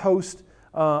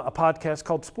a podcast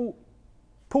called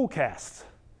Poolcasts.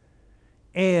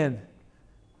 And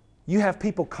you have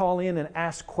people call in and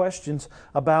ask questions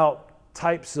about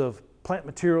types of plant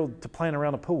material to plant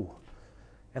around a pool.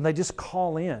 And they just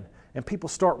call in. And people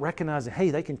start recognizing,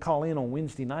 hey, they can call in on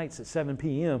Wednesday nights at 7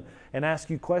 p.m. and ask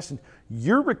you questions.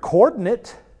 You're recording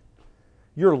it.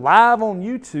 You're live on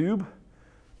YouTube.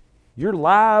 You're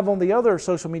live on the other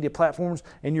social media platforms,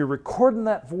 and you're recording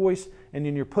that voice, and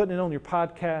then you're putting it on your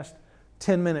podcast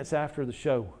 10 minutes after the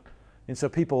show. And so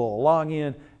people will log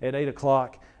in at 8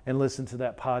 o'clock and listen to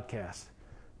that podcast.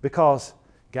 Because,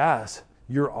 guys,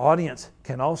 your audience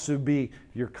can also be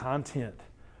your content,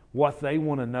 what they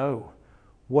want to know,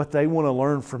 what they want to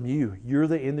learn from you. You're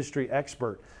the industry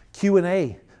expert.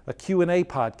 Q&A, a Q&A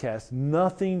podcast,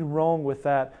 nothing wrong with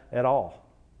that at all.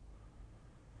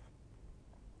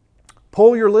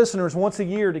 Poll your listeners once a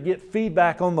year to get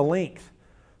feedback on the length.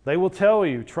 They will tell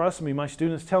you, trust me, my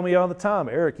students tell me all the time,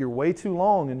 Eric, you're way too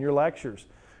long in your lectures.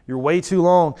 You're way too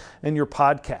long in your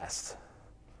podcasts.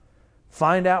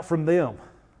 Find out from them.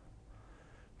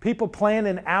 People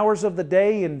planning hours of the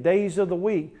day and days of the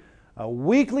week. A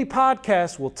weekly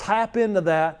podcast will tap into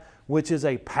that, which is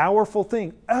a powerful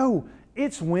thing. Oh,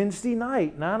 it's Wednesday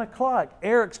night, 9 o'clock.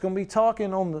 Eric's going to be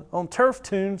talking on Turf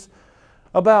Tunes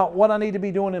about what I need to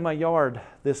be doing in my yard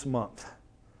this month.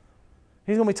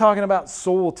 He's going to be talking about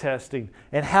soil testing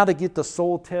and how to get the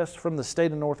soil test from the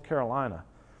state of North Carolina.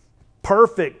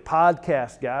 Perfect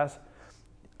podcast, guys.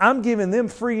 I'm giving them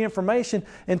free information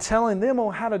and telling them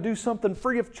on how to do something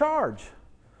free of charge.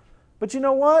 But you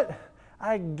know what?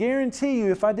 I guarantee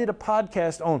you if I did a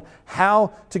podcast on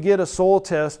how to get a soil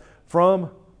test from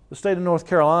the state of North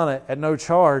Carolina at no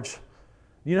charge,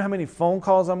 you know how many phone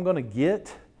calls I'm going to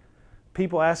get?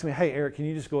 People ask me, hey, Eric, can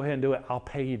you just go ahead and do it? I'll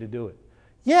pay you to do it.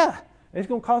 Yeah, it's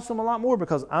going to cost them a lot more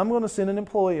because I'm going to send an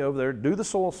employee over there, do the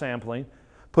soil sampling,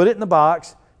 put it in the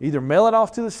box, either mail it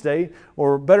off to the state,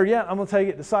 or better yet, I'm going to take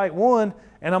it to Site 1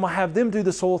 and I'm going to have them do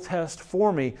the soil test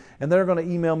for me, and they're going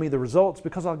to email me the results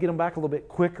because I'll get them back a little bit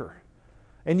quicker.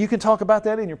 And you can talk about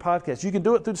that in your podcast. You can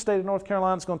do it through the state of North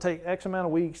Carolina. It's going to take X amount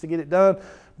of weeks to get it done.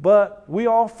 But we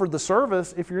offer the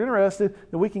service, if you're interested,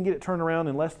 that we can get it turned around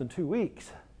in less than 2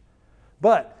 weeks.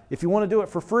 But if you want to do it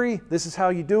for free, this is how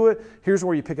you do it. Here's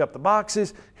where you pick up the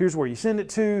boxes. Here's where you send it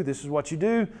to. This is what you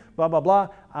do, blah, blah, blah.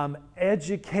 I'm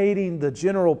educating the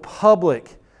general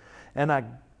public. And I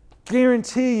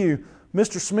guarantee you,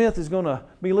 Mr. Smith is going to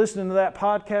be listening to that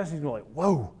podcast. He's going to be like,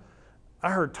 whoa,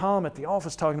 I heard Tom at the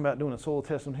office talking about doing a soil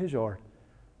test on his yard.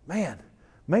 Man,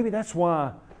 maybe that's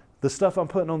why the stuff I'm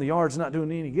putting on the yard is not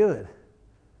doing any good.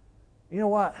 You know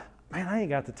what? Man, I ain't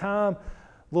got the time.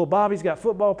 Little Bobby's got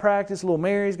football practice. Little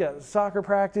Mary's got soccer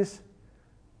practice.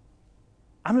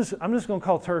 I'm just going to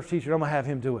call Turf Teacher. I'm going to have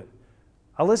him do it.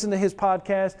 I listened to his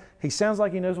podcast. He sounds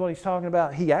like he knows what he's talking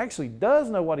about. He actually does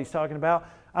know what he's talking about.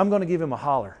 I'm going to give him a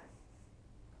holler.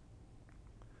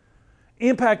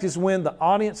 Impact is when the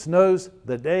audience knows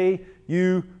the day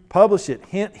you publish it.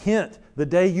 Hint, hint, the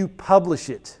day you publish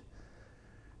it.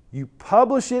 You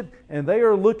publish it and they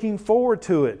are looking forward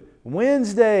to it.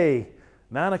 Wednesday,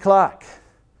 9 o'clock.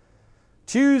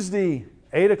 Tuesday,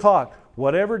 8 o'clock.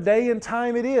 Whatever day and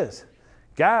time it is.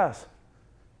 Guys,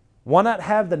 why not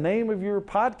have the name of your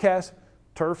podcast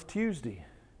Turf Tuesday?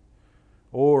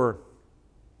 Or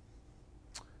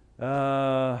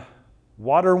Water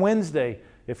Wednesday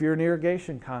if you're an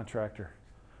irrigation contractor.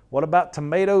 What about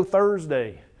Tomato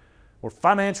Thursday? Or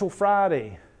Financial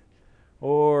Friday?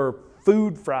 Or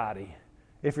Food Friday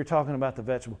if you're talking about the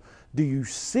vegetable? Do you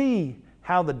see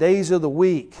how the days of the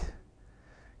week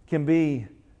can be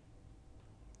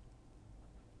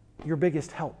your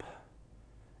biggest help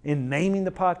in naming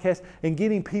the podcast and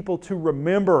getting people to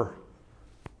remember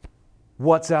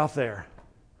what's out there?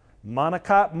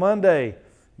 Monocot Monday.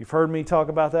 You've heard me talk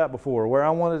about that before, where I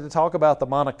wanted to talk about the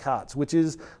monocots, which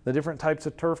is the different types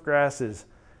of turf grasses.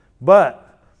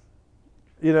 But,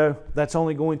 you know, that's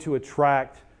only going to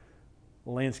attract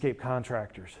landscape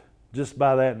contractors just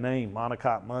by that name,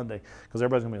 Monocot Monday, because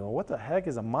everybody's going to be like, what the heck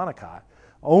is a monocot?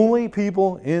 Only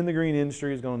people in the green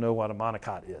industry is going to know what a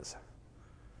monocot is.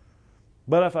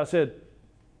 But if I said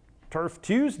Turf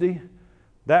Tuesday,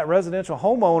 that residential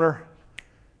homeowner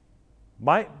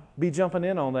might be jumping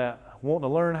in on that, wanting to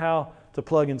learn how to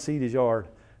plug and seed his yard.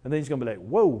 And then he's going to be like,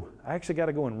 whoa, I actually got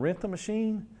to go and rent the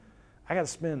machine? I got to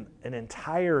spend an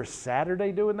entire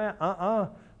Saturday doing that? The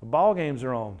ball games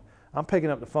are on. I'm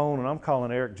picking up the phone and I'm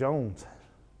calling Eric Jones.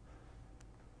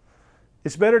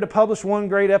 It's better to publish one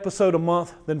great episode a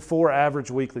month than 4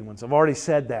 average weekly ones. I've already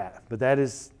said that, but that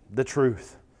is the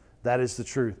truth. That is the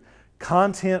truth.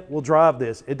 Content will drive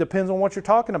this. It depends on what you're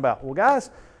talking about. Well,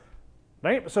 guys,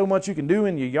 there ain't so much you can do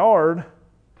in your yard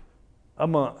a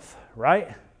month,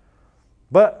 right?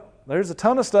 But there's a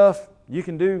ton of stuff you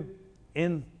can do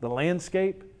in the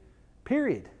landscape,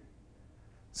 period.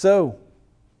 So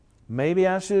maybe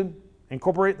I should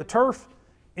incorporate the turf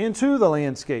into the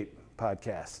landscape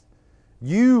podcast.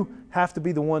 You have to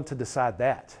be the one to decide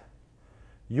that.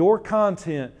 Your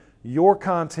content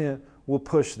will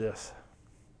push this.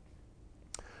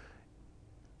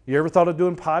 You ever thought of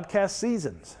doing podcast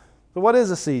seasons? So what is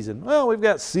a season? Well, we've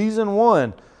got season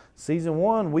 1. Season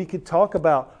 1, we could talk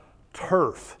about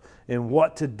turf and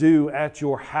what to do at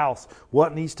your house,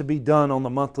 what needs to be done on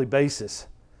a monthly basis.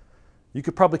 You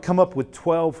could probably come up with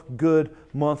 12 good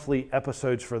monthly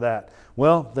episodes for that.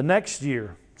 Well, the next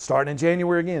year, starting in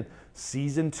January again,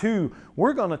 season 2,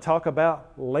 we're going to talk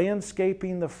about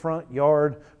landscaping the front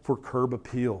yard for curb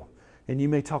appeal. And you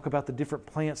may talk about the different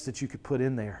plants that you could put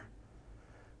in there.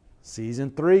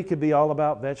 Season 3 could be all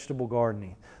about vegetable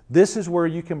gardening. This is where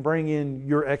you can bring in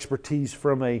your expertise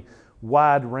from a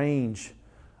wide range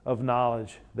of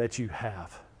knowledge that you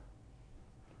have.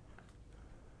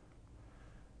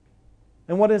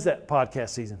 And what is that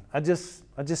podcast season? I just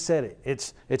said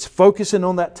it. It's focusing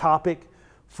on that topic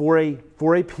for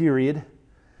a period,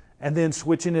 and then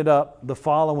switching it up the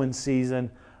following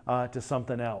season to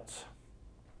something else.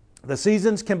 The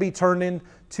seasons can be turned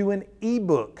into an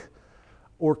ebook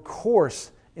or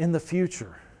course in the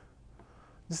future.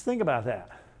 Just think about that.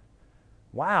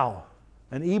 Wow,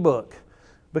 an ebook.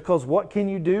 Because what can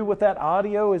you do with that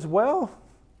audio as well?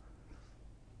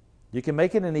 You can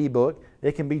make it an ebook.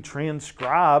 It can be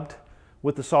transcribed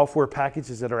with the software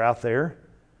packages that are out there.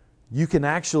 You can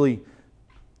actually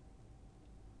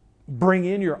bring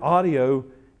in your audio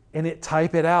and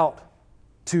type it out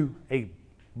to a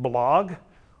blog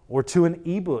or to an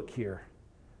ebook here.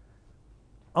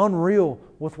 Unreal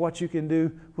with what you can do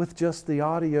with just the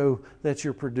audio that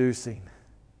you're producing.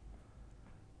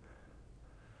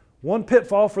 One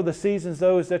pitfall for the seasons,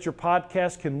 though, is that your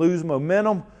podcast can lose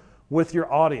momentum with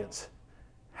your audience.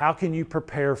 How can you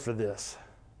prepare for this?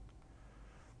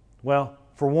 Well,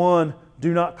 for one,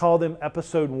 do not call them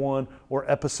episode 1 or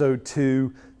episode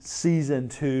 2, season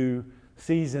 2,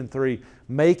 season 3.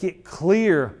 Make it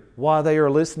clear why they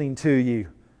are listening to you.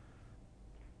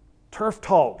 Turf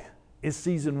Talk is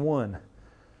season 1.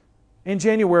 In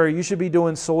January, you should be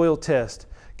doing soil test,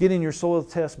 getting your soil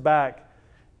test back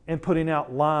and putting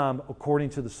out lime according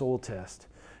to the soil test.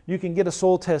 You can get a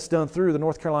soil test done through the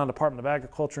North Carolina Department of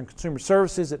Agriculture and Consumer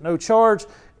Services at no charge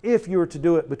if you were to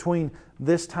do it between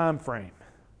this time frame.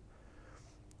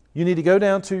 You need to go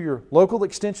down to your local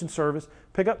extension service,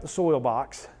 pick up the soil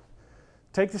box,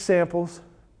 take the samples.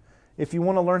 If you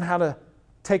want to learn how to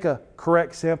take a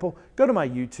correct sample, go to my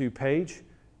YouTube page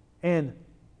and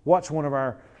watch one of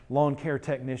our lawn care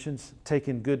technicians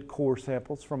taking good core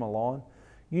samples from a lawn.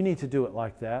 You need to do it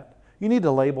like that. You need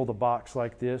to label the box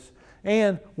like this.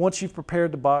 And once you've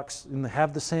prepared the box and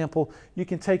have the sample, you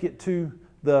can take it to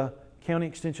the county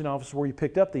extension office where you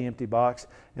picked up the empty box,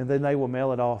 and then they will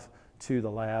mail it off to the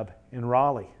lab in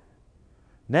Raleigh.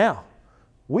 Now,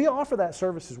 we offer that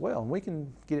service as well, and we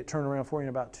can get it turned around for you in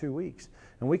about 2 weeks.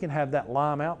 And we can have that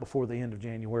lime out before the end of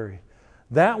January.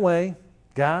 That way,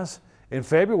 guys, in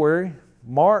February,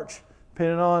 March,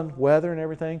 depending on weather and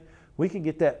everything, we can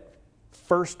get that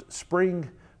first spring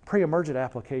pre-emergent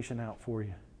application out for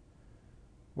you.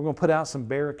 We're going to put out some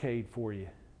Barricade for you,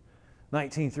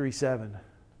 1937.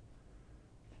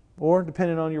 Or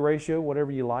depending on your ratio,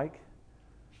 whatever you like.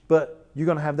 But you're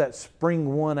going to have that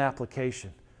spring 1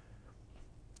 application.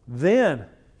 Then,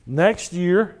 next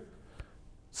year,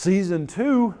 season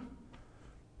 2,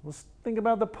 let's think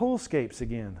about the poolscapes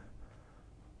again.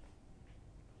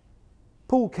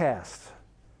 Poolcast.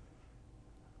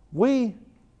 We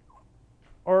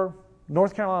are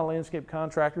North Carolina landscape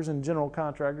contractors and general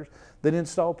contractors that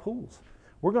install pools.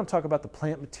 We're going to talk about the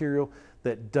plant material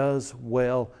that does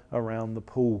well around the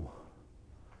pool.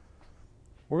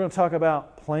 We're going to talk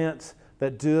about plants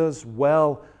that does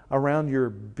well around your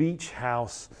beach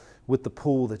house with the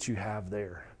pool that you have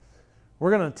there.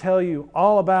 We're going to tell you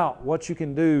all about what you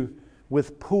can do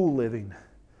with pool living,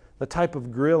 the type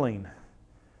of grilling.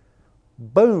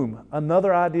 Boom,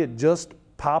 another idea just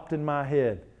popped in my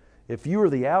head. If you are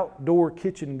the outdoor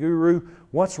kitchen guru,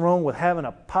 what's wrong with having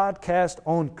a podcast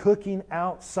on cooking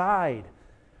outside?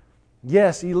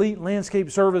 Yes, Elite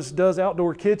Landscape Service does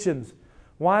outdoor kitchens.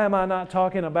 Why am I not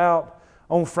talking about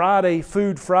on Friday,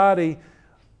 Food Friday,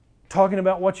 talking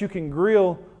about what you can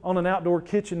grill on an outdoor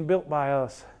kitchen built by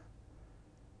us?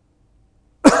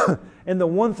 And the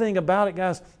one thing about it,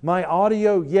 guys, my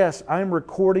audio, yes, I'm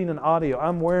recording an audio.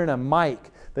 I'm wearing a mic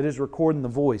that is recording the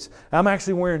voice. I'm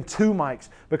actually wearing 2 mics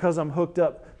because I'm hooked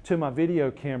up to my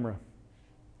video camera.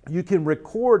 You can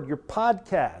record your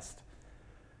podcast.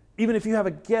 Even if you have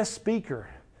a guest speaker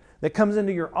that comes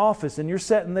into your office and you're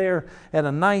sitting there at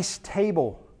a nice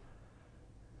table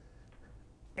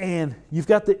and you've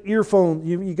got the earphone,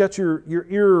 you got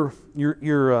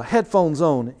your headphones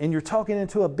on, and you're talking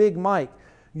into a big mic.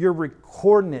 You're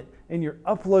recording it and you're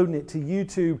uploading it to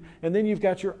YouTube, and then you've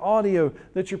got your audio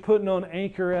that you're putting on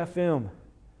Anchor FM.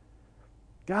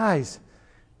 Guys,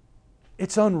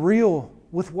 it's unreal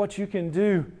with what you can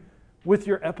do with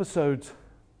your episodes.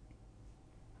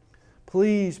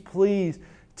 Please, please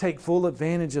take full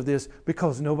advantage of this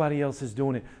because nobody else is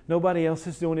doing it. Nobody else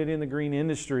is doing it in the green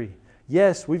industry.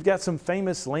 Yes, we've got some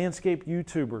famous landscape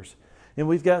YouTubers, and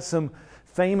we've got some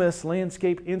famous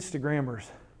landscape Instagrammers.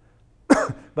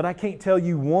 But I can't tell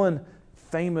you one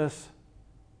famous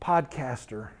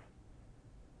podcaster.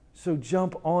 So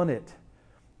jump on it.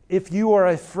 If you are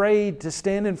afraid to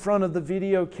stand in front of the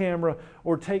video camera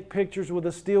or take pictures with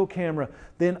a still camera,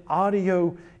 then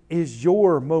audio is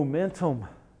your momentum.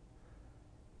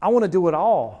 I want to do it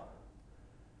all.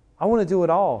 I want to do it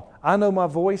all. I know my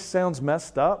voice sounds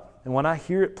messed up, and when I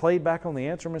hear it played back on the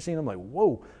answer machine, I'm like,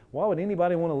 whoa, why would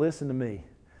anybody want to listen to me?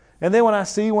 And then when I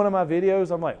see one of my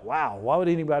videos, I'm like, wow, why would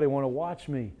anybody want to watch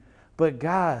me? But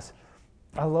guys,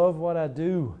 I love what I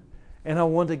do, and I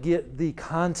want to get the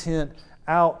content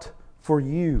out for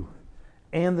you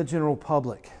and the general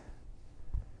public.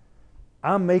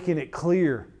 I'm making it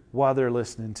clear why they're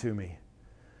listening to me.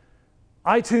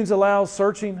 iTunes allows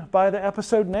searching by the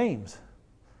episode names.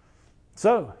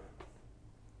 So,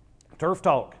 Turf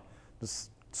Talk,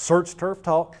 just search Turf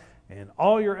Talk, and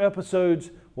all your episodes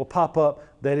will pop up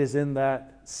that is in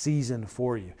that season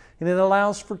for you. And it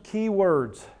allows for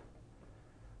keywords.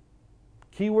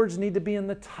 Keywords need to be in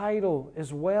the title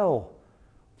as well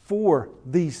for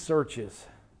these searches.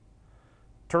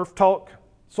 Turf Talk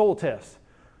soil test.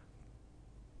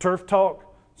 Turf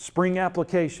Talk spring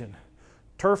application.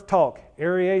 Turf Talk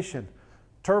aeration.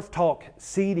 Turf Talk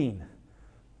seeding.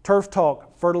 Turf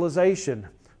Talk fertilization.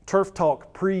 Turf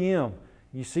Talk pre-em.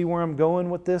 You see where I'm going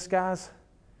with this, guys?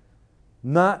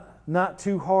 Not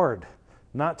too hard.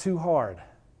 Not too hard.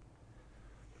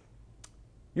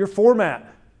 Your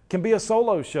format can be a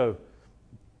solo show.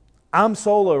 I'm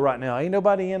solo right now. Ain't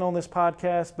nobody in on this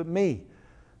podcast but me.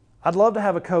 I'd love to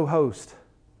have a co-host.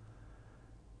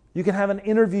 You can have an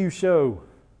interview show.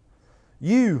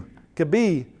 You could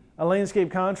be a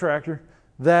landscape contractor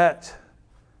that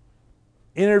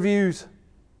interviews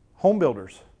home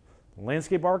builders,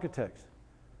 landscape architects,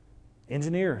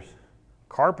 engineers,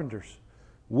 carpenters,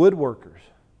 woodworkers,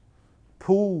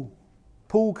 pool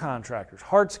contractors,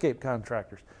 hardscape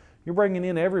contractors. You're bringing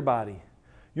in everybody.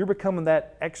 You're becoming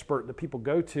that expert that people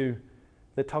go to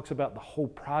that talks about the whole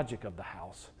project of the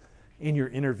house in your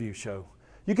interview show.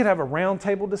 You could have a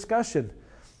roundtable discussion.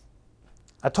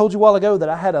 I told you a while ago that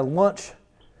I had a lunch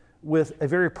with a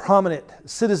very prominent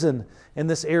citizen in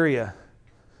this area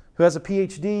who has a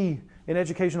PhD in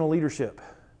educational leadership,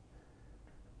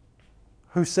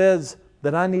 who says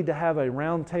that I need to have a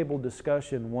roundtable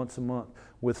discussion once a month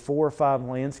with 4 or 5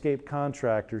 landscape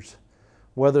contractors,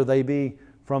 whether they be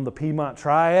from the Piedmont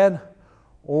Triad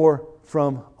or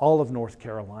from all of North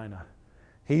Carolina.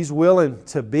 He's willing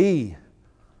to be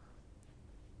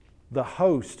the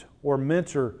host or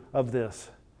mentor of this,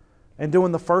 and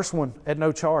doing the first one at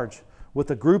no charge with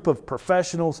a group of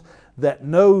professionals that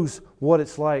knows what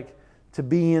it's like to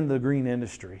be in the green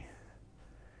industry.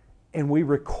 And we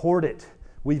record it,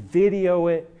 we video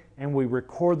it, and we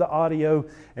record the audio,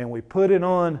 and we put it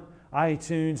on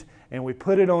iTunes, and we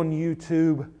put it on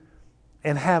YouTube,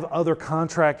 and have other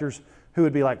contractors who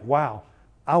would be like, wow,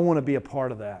 I want to be a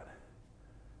part of that.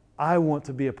 I want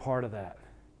to be a part of that.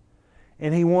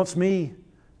 And he wants me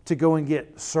to go and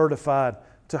get certified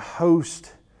to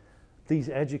host these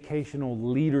educational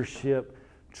leadership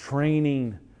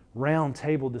training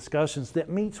roundtable discussions that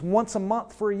meets once a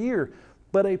month for a year,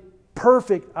 but a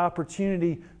perfect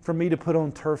opportunity for me to put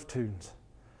on Turf Tunes.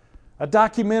 A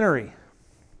documentary.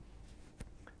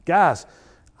 Guys,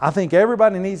 I think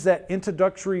everybody needs that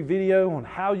introductory video on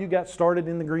how you got started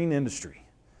in the green industry.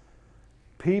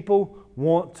 People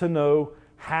want to know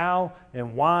how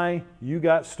and why you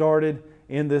got started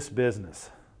in this business.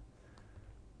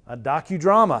 A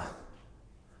docudrama.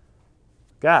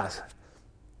 Guys,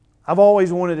 I've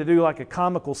always wanted to do like a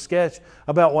comical sketch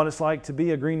about what it's like to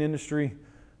be a green industry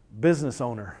business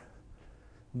owner.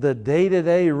 The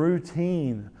day-to-day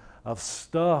routine of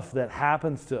stuff that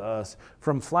happens to us,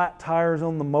 from flat tires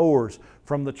on the mowers,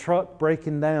 from the truck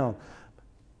breaking down.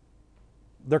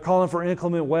 They're calling for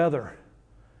inclement weather,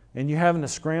 and you're having to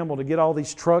scramble to get all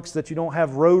these trucks that you don't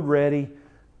have road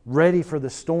ready for the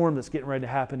storm that's getting ready to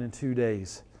happen in 2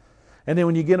 days. And then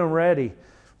when you get them ready,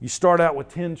 you start out with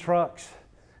 10 trucks,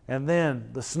 and then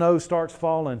the snow starts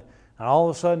falling, and all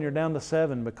of a sudden you're down to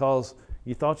 7 because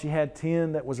you thought you had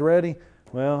 10 that was ready.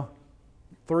 Well,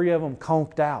 3 of them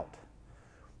conked out.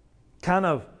 Kind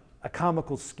of a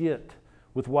comical skit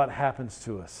with what happens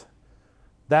to us.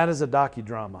 That is a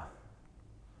docudrama.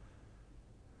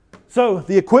 So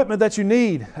the equipment that you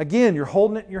need, again, you're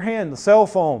holding it in your hand, the cell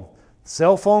phone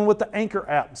with the Anchor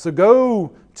app. So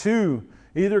go to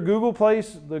either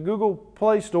the Google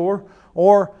Play Store,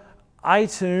 or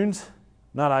iTunes,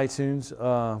 not iTunes,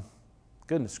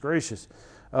 goodness gracious.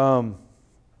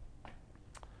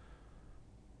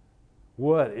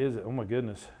 What is it? Oh my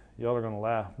goodness, y'all are going to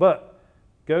laugh. But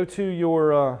go to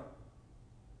your,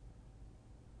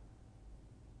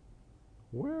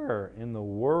 where in the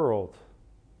world?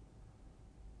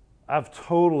 I've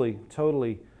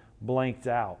totally blanked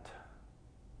out.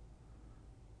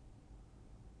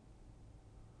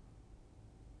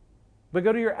 But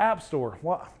go to your app store.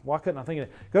 Why couldn't I think of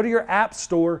it? Go to your app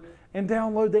store and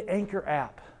download the Anchor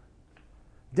app.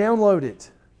 Download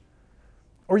it.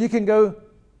 Or you can go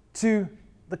to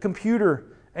the computer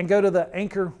and go to the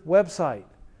Anchor website.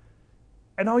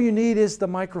 And all you need is the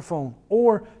microphone.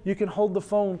 Or you can hold the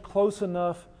phone close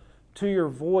enough to your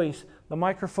voice. The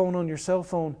microphone on your cell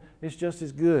phone is just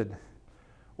as good.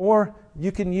 Or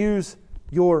you can use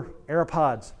your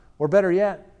AirPods. Or better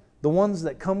yet, the ones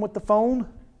that come with the phone,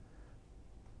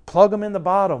 plug them in the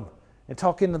bottom and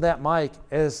talk into that mic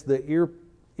as the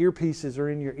earpieces are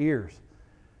in your ears.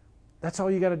 That's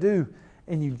all you got to do.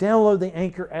 And you download the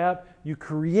Anchor app, you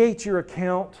create your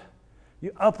account,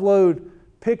 you upload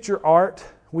picture art,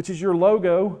 which is your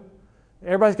logo.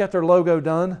 Everybody's got their logo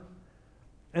done.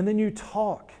 And then you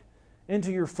talk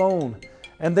into your phone,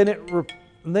 and then it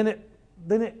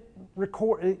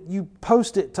record. You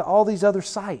post it to all these other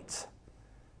sites.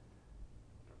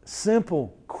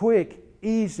 Simple, quick,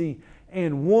 easy,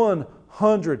 and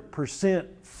 100%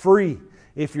 free.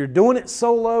 If you're doing it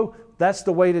solo, that's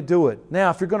the way to do it. Now,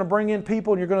 if you're going to bring in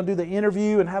people and you're going to do the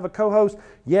interview and have a co-host,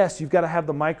 yes, you've got to have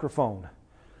the microphone.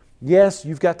 Yes,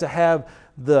 you've got to have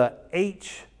the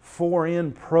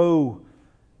H4n Pro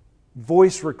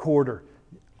voice recorder.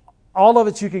 All of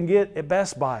it you can get at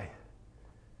Best Buy.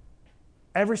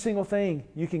 Every single thing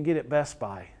you can get at Best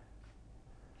Buy.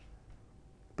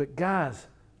 But guys,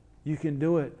 you can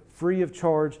do it free of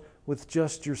charge with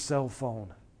just your cell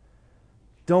phone.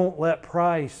 Don't let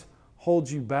price hold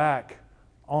you back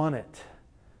on it.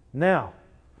 Now,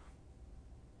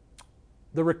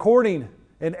 the recording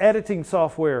and editing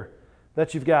software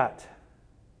that you've got.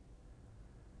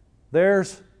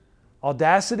 There's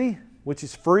Audacity, which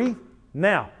is free.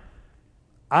 Now,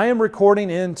 I am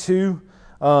recording into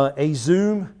a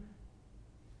Zoom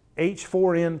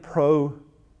H4n Pro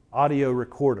audio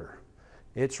recorder.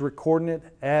 It's recording it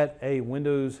at a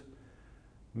Windows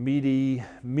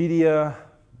media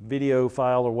video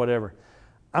file or whatever.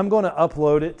 I'm going to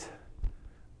upload it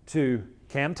to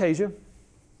Camtasia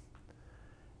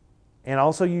and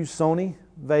also use Sony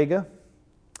Vega,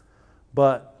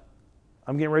 but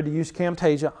I'm getting ready to use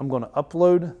Camtasia. I'm going to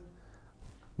upload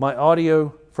my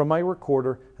audio from my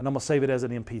recorder and I'm going to save it as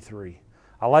an MP3.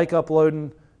 I like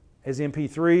uploading as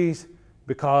MP3s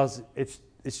because it's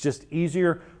just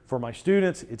easier for my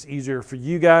students. It's easier for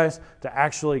you guys to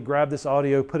actually grab this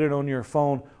audio, put it on your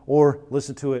phone, or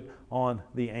listen to it on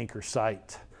the Anchor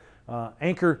site.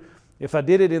 Anchor, if I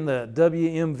did it in the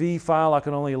WMV file, I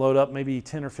can only load up maybe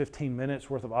 10 or 15 minutes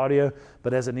worth of audio,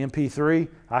 but as an MP3,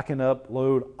 I can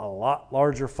upload a lot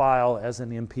larger file as an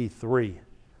MP3.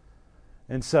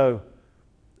 And so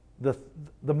the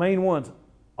main ones,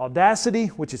 Audacity,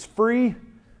 which is free,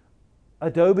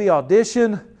 Adobe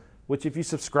Audition, which if you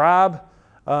subscribe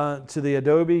to the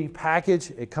Adobe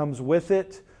package, it comes with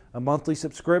it, a monthly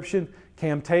subscription.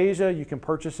 Camtasia, you can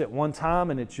purchase it one time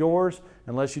and it's yours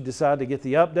unless you decide to get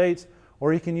the updates,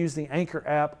 or you can use the Anchor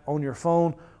app on your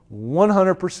phone,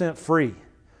 100% free.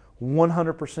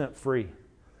 100% free.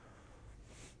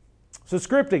 So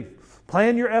scripting,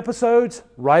 plan your episodes,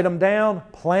 write them down,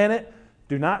 plan it.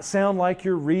 Do not sound like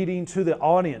you're reading to the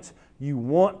audience. You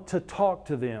want to talk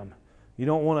to them. You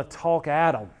don't want to talk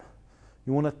at them.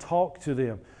 You want to talk to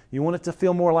them. You want it to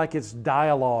feel more like it's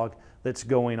dialogue that's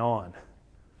going on.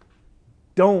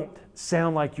 Don't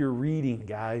sound like you're reading,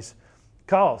 guys,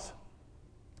 because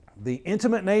the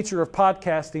intimate nature of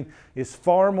podcasting is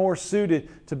far more suited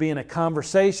to being a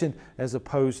conversation as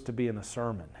opposed to being a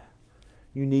sermon.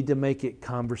 You need to make it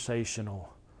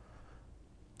conversational.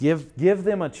 Give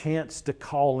them a chance to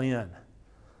call in.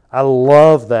 I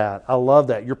love that. I love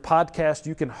that. Your podcast,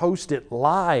 you can host it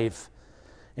live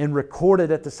and record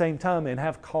it at the same time and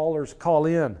have callers call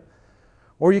in.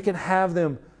 Or you can have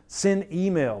them send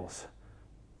emails.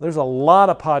 There's a lot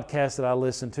of podcasts that I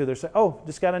listen to. They say, oh,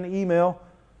 just got an email.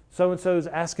 So-and-so is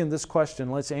asking this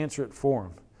question. Let's answer it for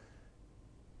them.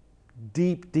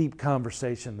 Deep, deep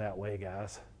conversation that way,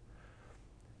 guys.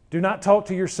 Do not talk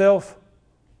to yourself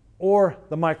or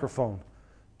the microphone.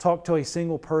 Talk to a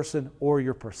single person or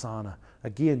your persona.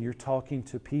 Again, you're talking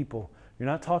to people. You're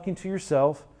not talking to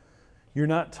yourself. You're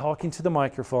not talking to the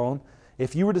microphone.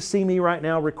 If you were to see me right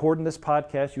now recording this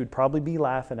podcast, you would probably be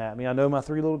laughing at me. I know my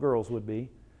 3 little girls would be.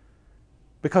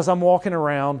 Because I'm walking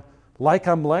around like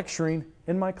I'm lecturing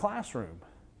in my classroom.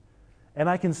 And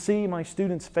I can see my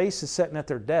students' faces sitting at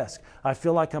their desk. I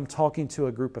feel like I'm talking to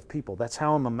a group of people. That's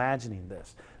how I'm imagining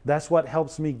this. That's what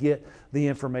helps me get the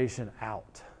information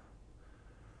out.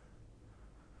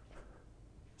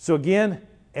 So again,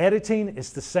 editing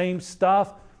is the same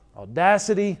stuff.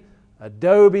 Audacity,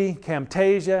 Adobe,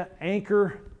 Camtasia,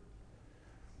 Anchor.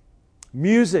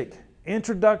 Music.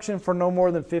 Introduction for no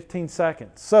more than 15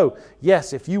 seconds. So,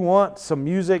 yes, if you want some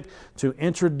music to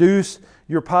introduce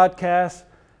your podcast,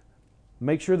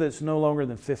 make sure that it's no longer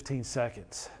than 15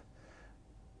 seconds.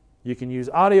 You can use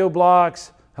Audio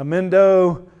Blocks,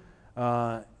 Hamindo,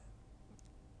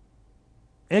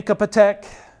 Incompetech,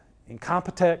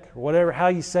 or whatever, how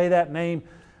you say that name,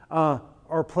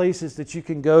 are places that you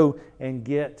can go and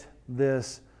get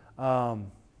this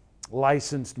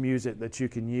licensed music that you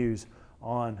can use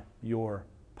on your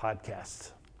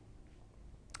podcasts.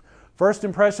 First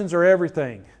impressions are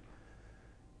everything.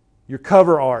 Your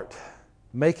cover art,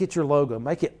 make it your logo,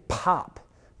 make it pop.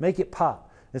 Make it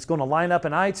pop. It's going to line up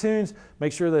in iTunes.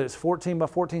 Make sure that it's 14 by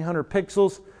 1400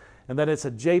 pixels and that it's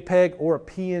a JPEG or a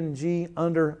PNG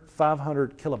under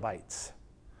 500 kilobytes.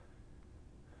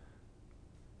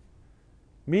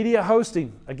 Media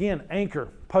hosting, again, Anchor.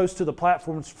 Post to the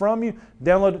platforms from you,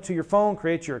 download it to your phone,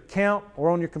 create your account or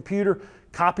on your computer,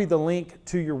 copy the link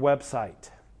to your website.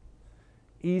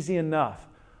 Easy enough.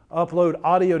 Upload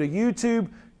audio to YouTube,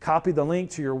 copy the link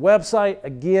to your website.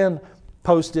 Again,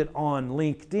 post it on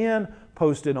LinkedIn,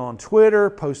 post it on Twitter,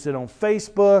 post it on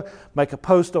Facebook, make a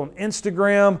post on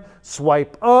Instagram,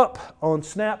 swipe up on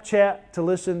Snapchat to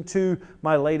listen to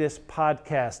my latest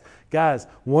podcast. Guys,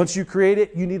 once you create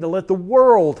it, you need to let the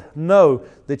world know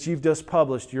that you've just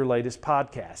published your latest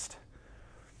podcast.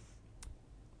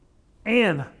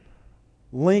 And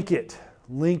link it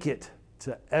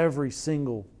to every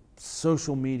single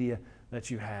social media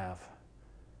that you have.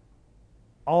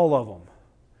 All of them.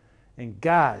 And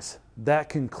guys, that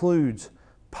concludes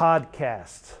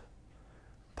podcasts.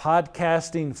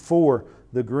 Podcasting for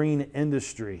the green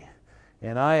industry.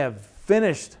 And I have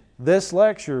finished this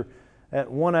lecture at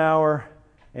 1 hour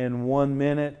and 1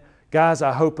 minute. Guys,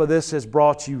 I hope this has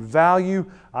brought you value.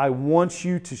 I want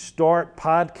you to start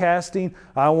podcasting.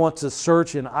 I want to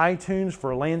search in iTunes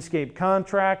for landscape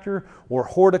contractor or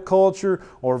horticulture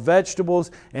or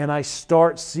vegetables, and I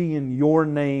start seeing your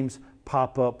names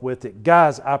pop up with it.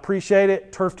 Guys, I appreciate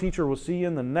it. Turf Teacher will see you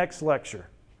in the next lecture.